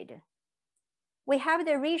constructed, we have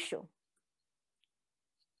the ratio.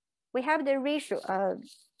 We have the ratio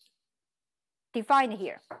defined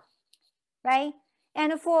here, right?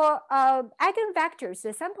 And for eigenvectors,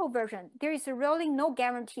 the sample version, there is really no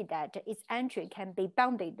guarantee that its entry can be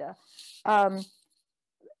bounded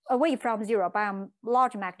away from 0 by a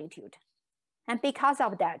large magnitude. And because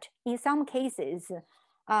of that, in some cases,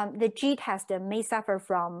 the G test may suffer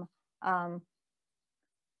from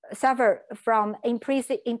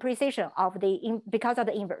imprecision of because of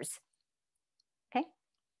the inverse. Okay.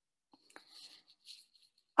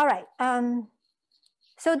 All right.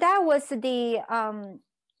 So that was the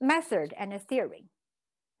method and the theory.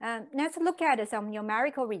 Let's look at some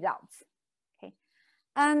numerical results. Okay.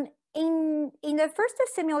 In the first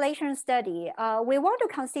simulation study, we want to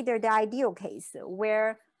consider the ideal case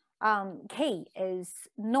where K is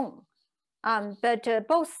known, but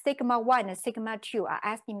both sigma 1 and sigma 2 are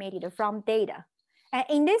estimated from data. And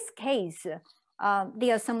in this case, the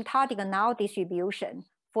asymptotic null distribution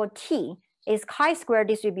for T is chi-square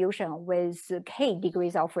distribution with K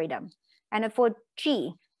degrees of freedom. And for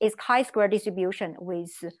G is chi-square distribution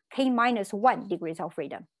with K minus 1 degrees of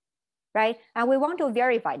freedom, right? And we want to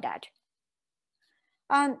verify that.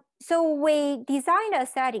 So we designed a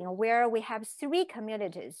setting where we have 3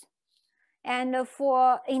 communities. And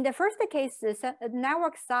in the first case, the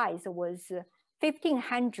network size was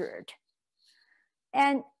 1,500.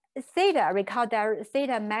 And theta, recall that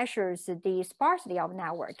theta measures the sparsity of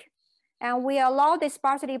network. And we allow the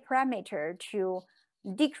sparsity parameter to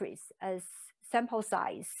decrease as sample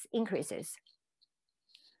size increases.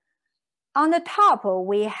 On the top,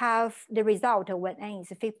 we have the result when n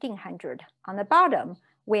is 1,500. On the bottom,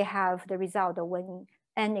 we have the result when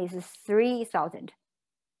n is 3,000.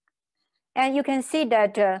 And you can see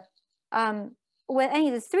that when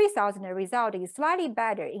n is 3,000, the result is slightly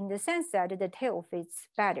better in the sense that the tail fits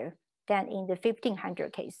better than in the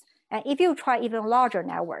 1,500 case. And if you try even larger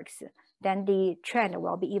networks, then the trend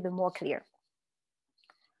will be even more clear.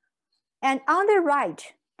 And on the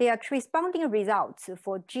right, there are corresponding results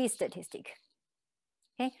for G statistic.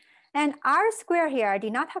 Okay, and R square here, I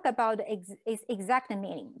did not talk about its exact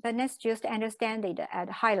meaning, but let's just understand it at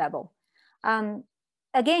a high level.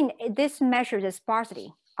 Again, this measures the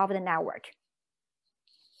sparsity of the network.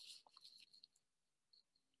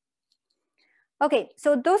 Okay,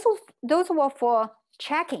 so those were for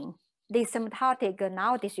checking the asymptotic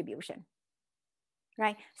null distribution,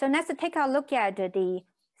 right? So let's take a look at the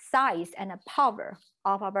size and the power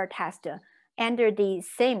of our test under the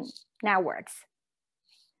same networks.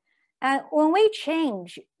 And when we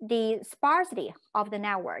change the sparsity of the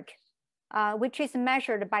network, which is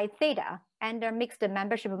measured by theta under mixed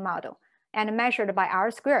membership model and measured by R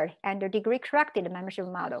squared under degree corrected membership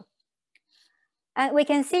model, and we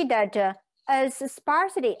can see that as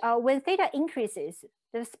sparsity, when theta increases,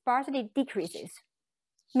 the sparsity decreases,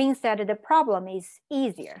 means that the problem is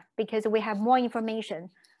easier because we have more information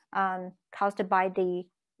caused by the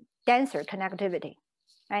denser connectivity,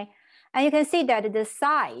 right? And you can see that the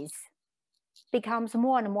size becomes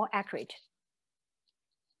more and more accurate.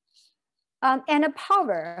 And the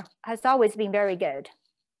power has always been very good,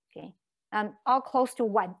 okay? All close to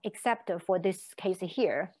 1, except for this case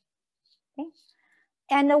here, okay?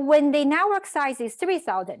 And when the network size is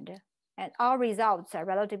 3,000, and all results are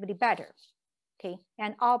relatively better, okay?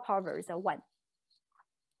 And all powers are 1.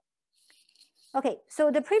 Okay,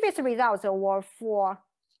 so the previous results were for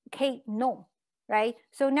K known, right?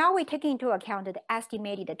 So now we take into account the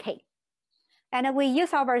estimated K. And we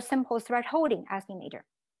use our simple thresholding estimator.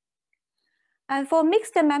 And for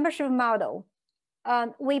mixed membership model,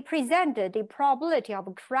 we present the probability of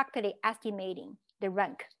correctly estimating the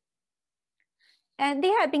rank. And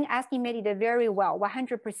they have been estimated very well,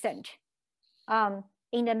 100%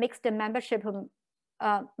 in the mixed membership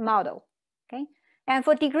model, okay? And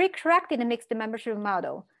for degree corrected mixed membership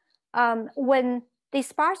model, when the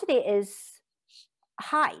sparsity is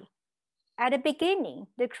high, at the beginning,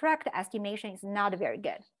 the correct estimation is not very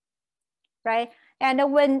good, right?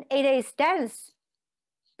 And when it is dense,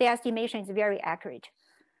 the estimation is very accurate.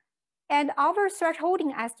 And our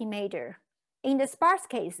thresholding estimator in the sparse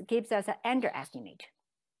case gives us an underestimate.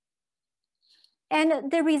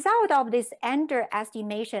 And the result of this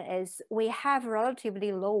underestimation is we have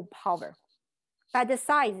relatively low power, but the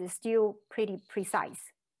size is still pretty precise.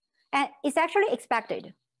 And it's actually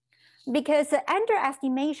expected because the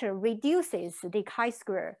underestimation reduces the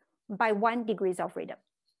chi-square by 1 degree of freedom.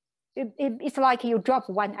 It's like you drop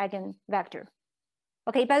 1 eigenvector.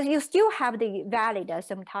 Okay, but you still have the valid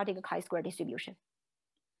asymptotic chi-square distribution.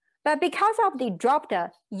 But because of the dropped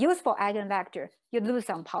useful eigenvector, you lose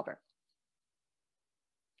some power.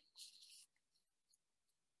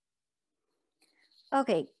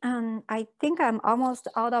 Okay, I think I'm almost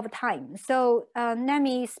out of time. So let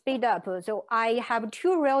me speed up. So I have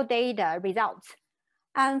 2 real data results.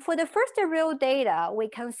 And for the first real data, we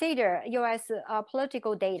consider US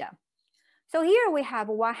political data. So here we have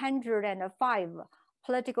 105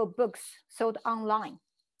 political books sold online.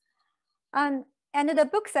 And the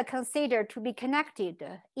books are considered to be connected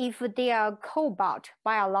if they are co-bought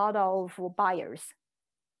by a lot of buyers.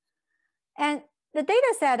 And the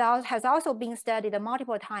data set has also been studied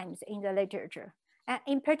multiple times in the literature. And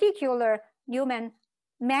in particular, Newman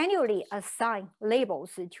manually assigned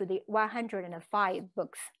labels to the 105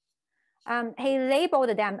 books. He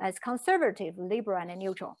labeled them as conservative, liberal, and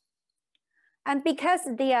neutral. And because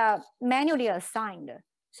they are manually assigned,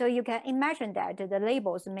 so you can imagine that the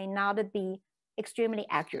labels may not be extremely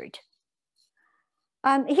accurate.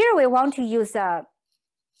 Here we want to use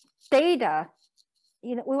data.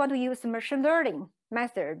 We want to use machine learning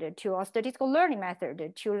method or statistical learning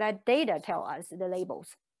method to let data tell us the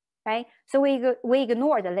labels, right? So we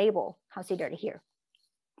ignore the label considered here.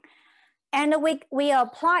 And we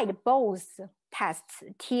applied both tests,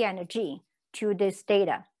 T and G, to this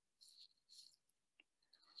data.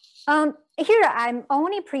 Here I'm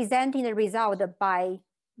only presenting the result by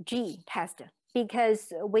G test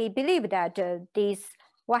because we believe that these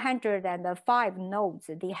 105 nodes,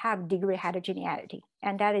 they have degree heterogeneity,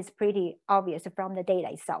 and that is pretty obvious from the data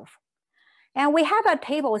itself. And we have a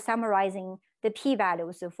table summarizing the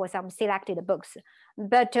p-values for some selected books,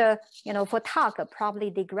 but for talk,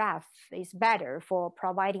 probably the graph is better for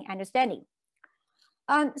providing understanding.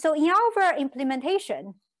 So in our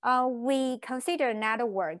implementation, we consider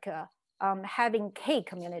network having K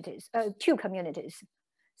communities, 2 communities.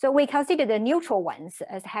 So we consider the neutral ones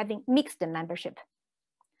as having mixed membership.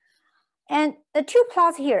 And the 2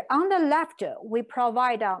 plots here, on the left, we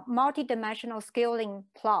provide a multi-dimensional scaling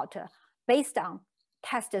plot based on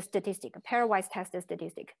test statistic, pairwise test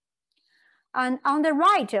statistic. And on the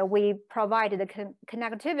right, we provide the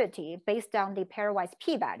connectivity based on the pairwise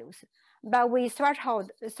p-values, but we stretch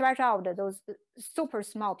out those super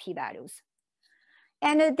small p-values.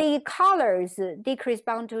 And the colors, they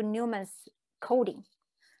correspond to Newman's coding.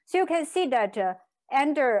 So you can see that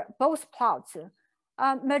under both plots,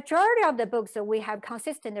 majority of the books we have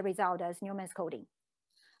consistent result as Newman's coding.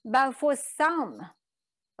 But for some,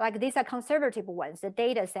 like these are conservative ones, the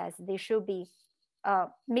data says they should be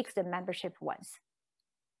mixed membership ones.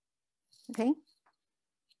 Okay.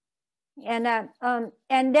 And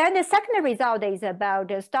then the second result is about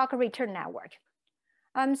the stock return network.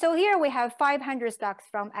 So here we have 500 stocks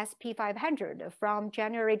from SP 500 from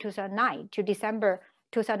January 2009 to December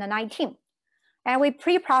 2019. And we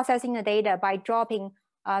pre-processing the data by dropping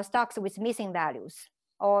stocks with missing values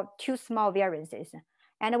or too small variances.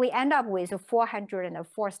 And we end up with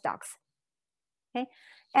 404 stocks. Okay.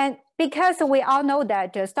 And because we all know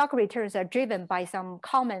that stock returns are driven by some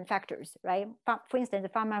common factors, right? For instance,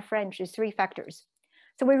 Pharma French is 3 factors.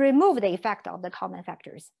 So we remove the effect of the common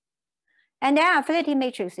factors. And then affinity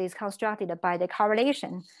matrix is constructed by the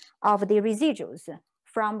correlation of the residuals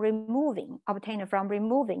obtained from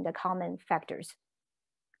removing the common factors.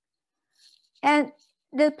 And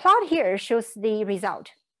the plot here shows the result.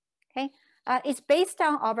 Okay, it's based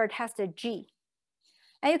on our test G.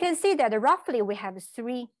 And you can see that roughly we have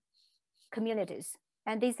 3 communities,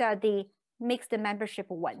 and these are the mixed membership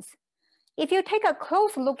ones. If you take a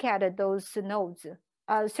close look at those nodes,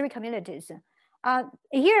 3 communities,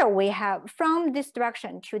 here we have from this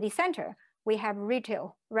direction to the center, we have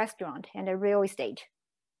retail, restaurant, and real estate.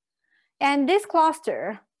 And this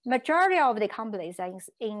cluster, majority of the companies are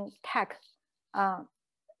in tech,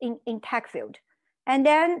 in tech field. And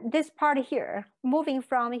then this part here, moving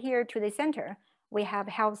from here to the center, we have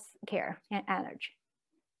healthcare and energy.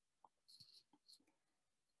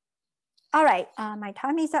 All right, my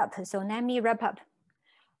time is up, so let me wrap up.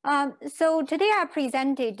 So today I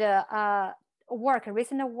presented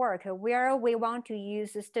recent work where we want to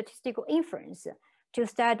use statistical inference to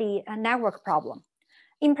study a network problem.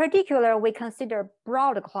 In particular, we consider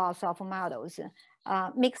broad class of models,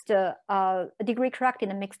 mixed degree corrected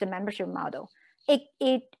and mixed membership model.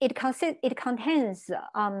 It contains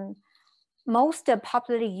most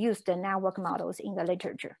popularly used network models in the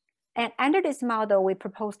literature. And under this model, we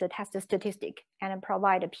propose the test statistic and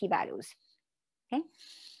provide p-values. Okay,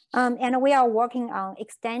 and we are working on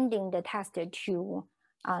extending the test to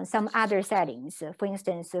some other settings, for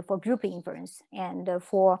instance, for group inference and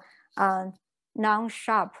for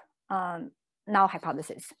non-sharp null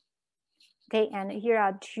hypothesis. Okay, and here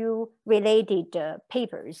are two related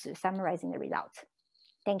papers summarizing the results.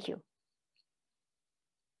 Thank you.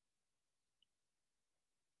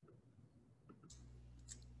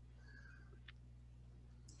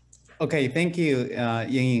 Okay, thank you,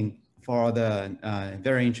 Yingying, for the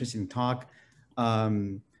very interesting talk.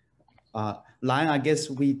 Lan, I guess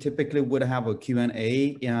we typically would have a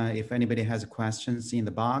Q&A if anybody has questions in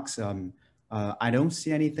the box. I don't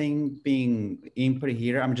see anything being input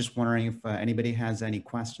here. I'm just wondering if anybody has any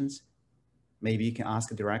questions. Maybe you can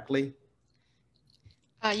ask directly.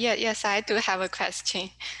 Yes, I do have a question.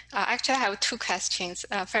 Actually, I have two questions.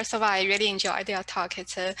 First of all, I really enjoyed your talk.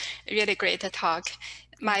 It's a really great talk.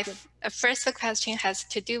 My first question has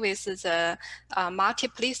to do with the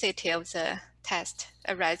multiplicity of the test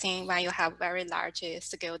arising when you have very large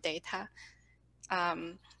scale data.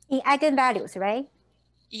 In eigenvalues, right?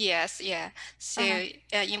 Yes, yeah. So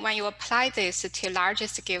when you apply this to large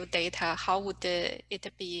scale data, how would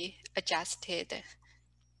it be adjusted?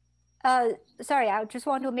 Sorry, I just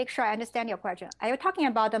want to make sure I understand your question. Are you talking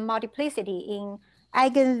about the multiplicity in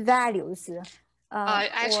eigenvalues?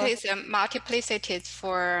 Actually, it's a multiplicity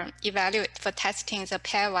for testing the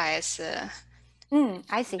pairwise.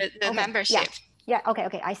 I see. The okay. membership. Yeah.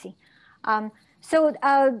 Okay. I see. So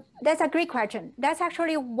that's a great question. That's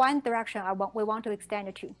actually one direction we want to extend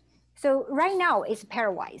it to. So right now it's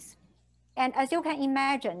pairwise, and as you can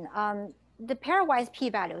imagine, the pairwise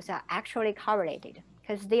p-values are actually correlated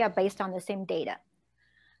because they are based on the same data.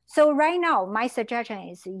 So right now, my suggestion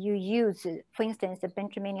is you use, for instance, the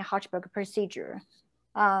Benjamin-Hochberg procedure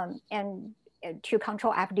and to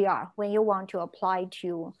control FDR when you want to apply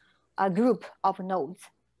to a group of nodes.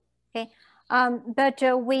 Okay, but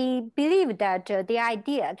we believe that the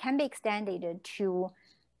idea can be extended to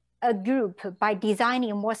a group by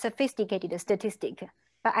designing a more sophisticated statistic.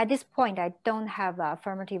 But at this point, I don't have an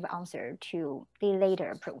affirmative answer to the later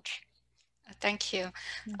approach. Thank you.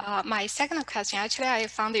 My second question, actually, I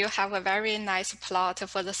found you have a very nice plot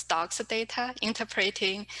for the stocks data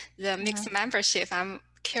interpreting the mixed membership. I'm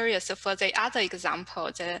curious for the other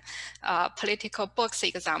example, the political books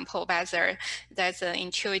example, whether there's an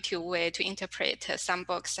intuitive way to interpret some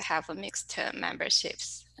books have mixed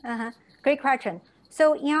memberships. Great question.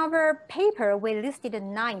 So in our paper, we listed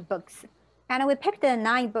 9 books. And we picked the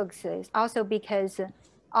 9 books also because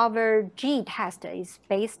our G test is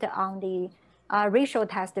based on the ratio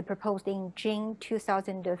test proposed in June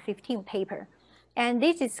 2015 paper. And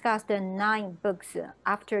this discussed the 9 books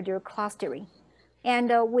after their clustering.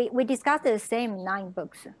 And we discussed the same 9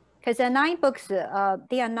 books because the 9 books,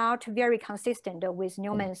 they are not very consistent with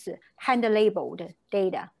Newman's hand-labeled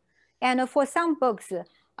data. And for some books,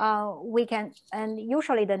 we can, and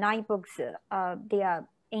usually the 9 books, they are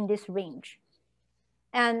in this range.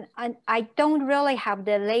 And I don't really have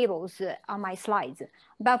the labels on my slides,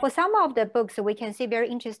 but for some of the books, we can see very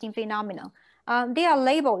interesting phenomena. They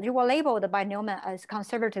were labeled by Newman as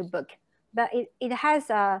conservative book, but it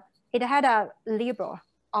had a liberal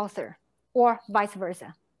author or vice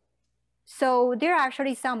versa. So there are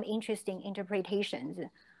actually some interesting interpretations,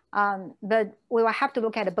 but we will have to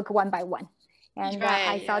look at the book one by one. And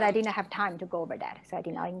I thought I didn't have time to go over that, so I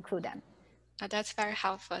did not include them. That's very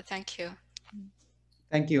helpful. Thank you.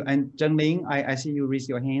 Thank you. And Zhengling, I see you raise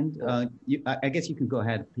your hand. I guess you can go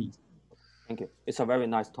ahead, please. Thank you. It's a very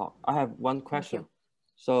nice talk. I have one question.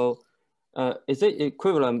 So is it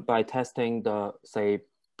equivalent by testing the, say,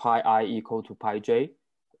 pi I equal to pi j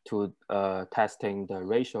to testing the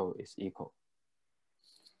ratio is equal?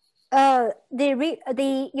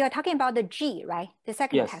 You're talking about the G, right? The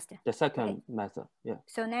second test. The second method, yeah.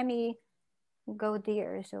 So let me go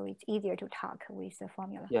there so it's easier to talk with the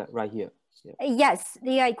formula. Yeah, right here. Yeah. Yes,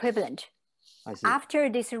 they are equivalent. I see. After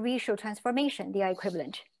this ratio transformation, they are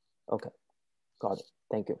equivalent. Okay, got it.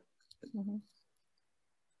 Thank you.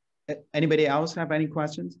 Anybody else have any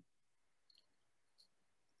questions?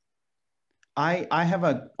 I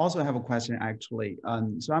also have a question actually.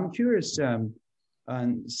 So I'm curious.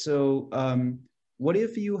 What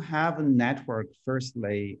if you have a network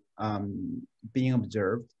firstly being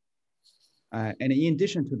observed, and in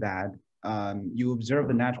addition to that, you observe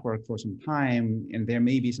the network for some time, and there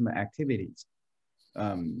may be some activities,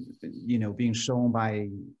 being shown by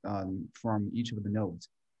from each of the nodes.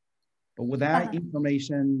 But with that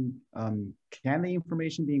information, can the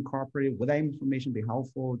information be incorporated? Would that information be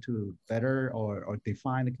helpful to better or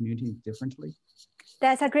define the community differently?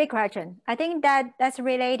 That's a great question. I think that's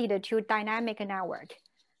related to dynamic network,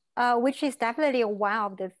 which is definitely one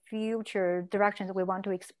of the future directions we want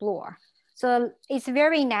to explore. So it's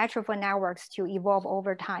very natural for networks to evolve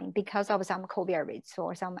over time because of some covariates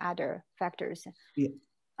or some other factors. Yeah.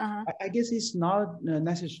 I guess it's not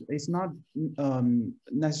necessary. It's not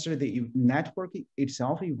necessarily the network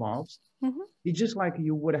itself evolves. It's just like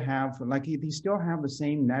you would have, like you still have the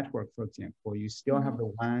same network, for example. You still have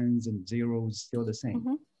the ones and zeros still the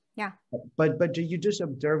same. Yeah. But you just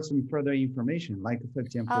observe some further information, like for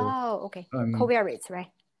example. Oh, okay. Covariates, right?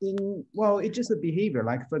 Well, it's just a behavior.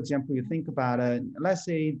 Like for example, you think about let's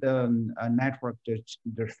say the network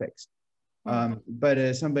they're fixed. But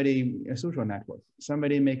a social network,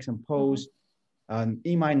 somebody makes some post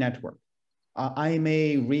in my network. I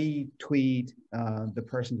may retweet the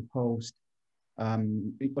person's post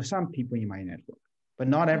or some people in my network, but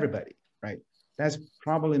not everybody, right? That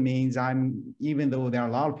probably means even though there are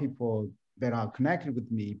a lot of people that are connected with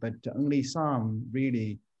me, but only some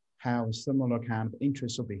really have similar kind of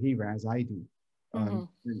interest or behavior as I do.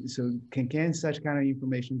 So can such kind of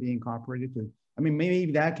information be incorporated to? I mean,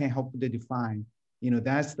 maybe that can help to define,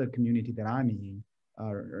 that's the community that I'm in,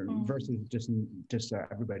 versus just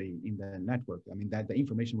everybody in the network. I mean, that the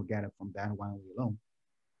information we get from that one alone.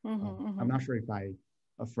 I'm not sure if I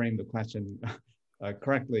framed the question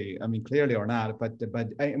correctly. I mean, clearly or not, but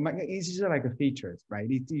it's just like a features, right?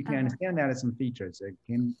 You can understand that as some features.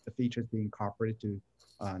 Can the features be incorporated to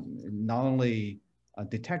not only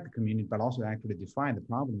detect the community, but also actually define the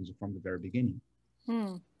problems from the very beginning?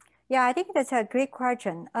 Yeah, I think that's a great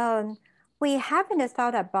question. We haven't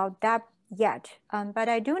thought about that yet, but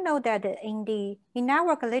I do know that in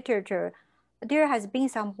network literature, there has been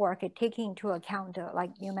some work taking into account,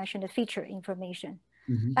 like you mentioned, the feature information.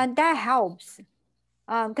 And that helps,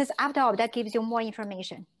 because after all, that gives you more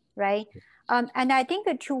information, right? And I think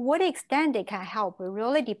to what extent it can help will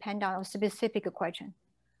really depend on a specific question.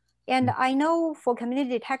 And I know for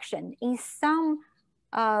community detection, in some,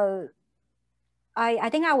 I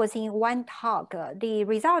think I was in one talk, the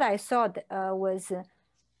result I saw was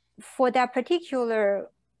for that particular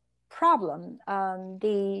problem,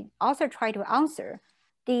 the author tried to answer,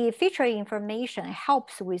 the feature information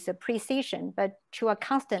helps with the precision, but to a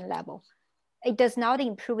constant level. It does not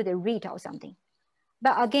improve the rate or something.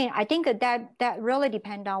 But again, I think that really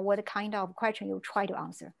depends on what kind of question you try to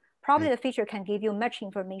answer. Probably the feature can give you much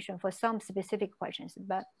information for some specific questions,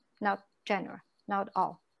 but not general, not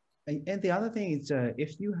all. And the other thing is,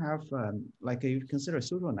 if you have, like you consider a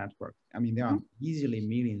social network, I mean, there are easily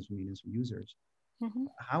millions of users.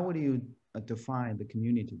 How would you define the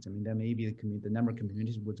communities? I mean, there may be the number of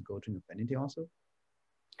communities would go to infinity also?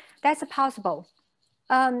 That's possible.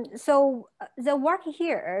 So the work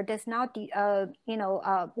here does not,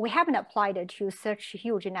 we haven't applied it to such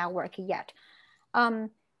huge network yet.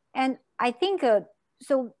 And I think,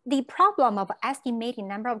 so the problem of estimating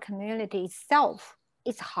number of communities itself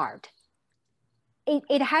is hard.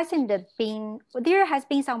 It hasn't been, there has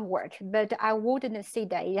been some work, but I wouldn't say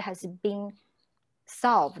that it has been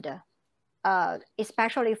solved,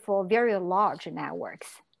 especially for very large networks.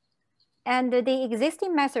 And the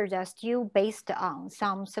existing methods are still based on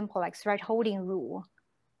some simple like thresholding rule,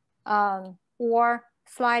 or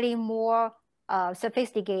slightly more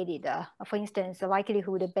sophisticated, for instance,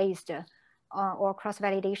 likelihood-based or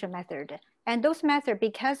cross-validation method. And those methods,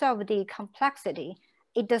 because of the complexity,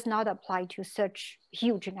 it does not apply to such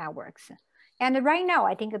huge networks. And right now,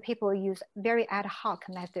 I think people use very ad hoc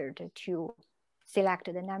method to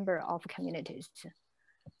select the number of communities.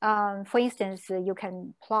 For instance, you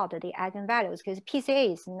can plot the eigenvalues because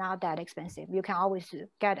PCA is not that expensive. You can always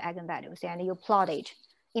get eigenvalues and you plot it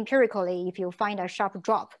empirically. If you find a sharp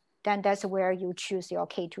drop, then that's where you choose your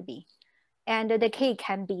K to be. And the K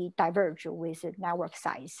can be diverged with network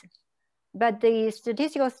size. But the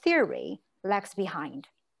statistical theory lags behind.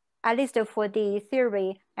 At least for the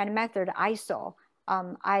theory and method I saw,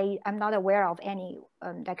 I'm not aware of any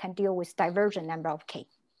that can deal with divergent number of K.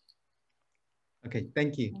 Okay,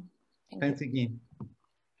 thank you. Thanks again.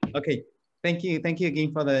 Okay, thank you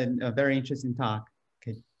again for the very interesting talk.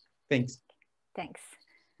 Okay, thanks. Thanks.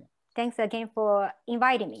 Thanks again for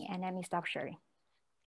inviting me, and let me stop sharing.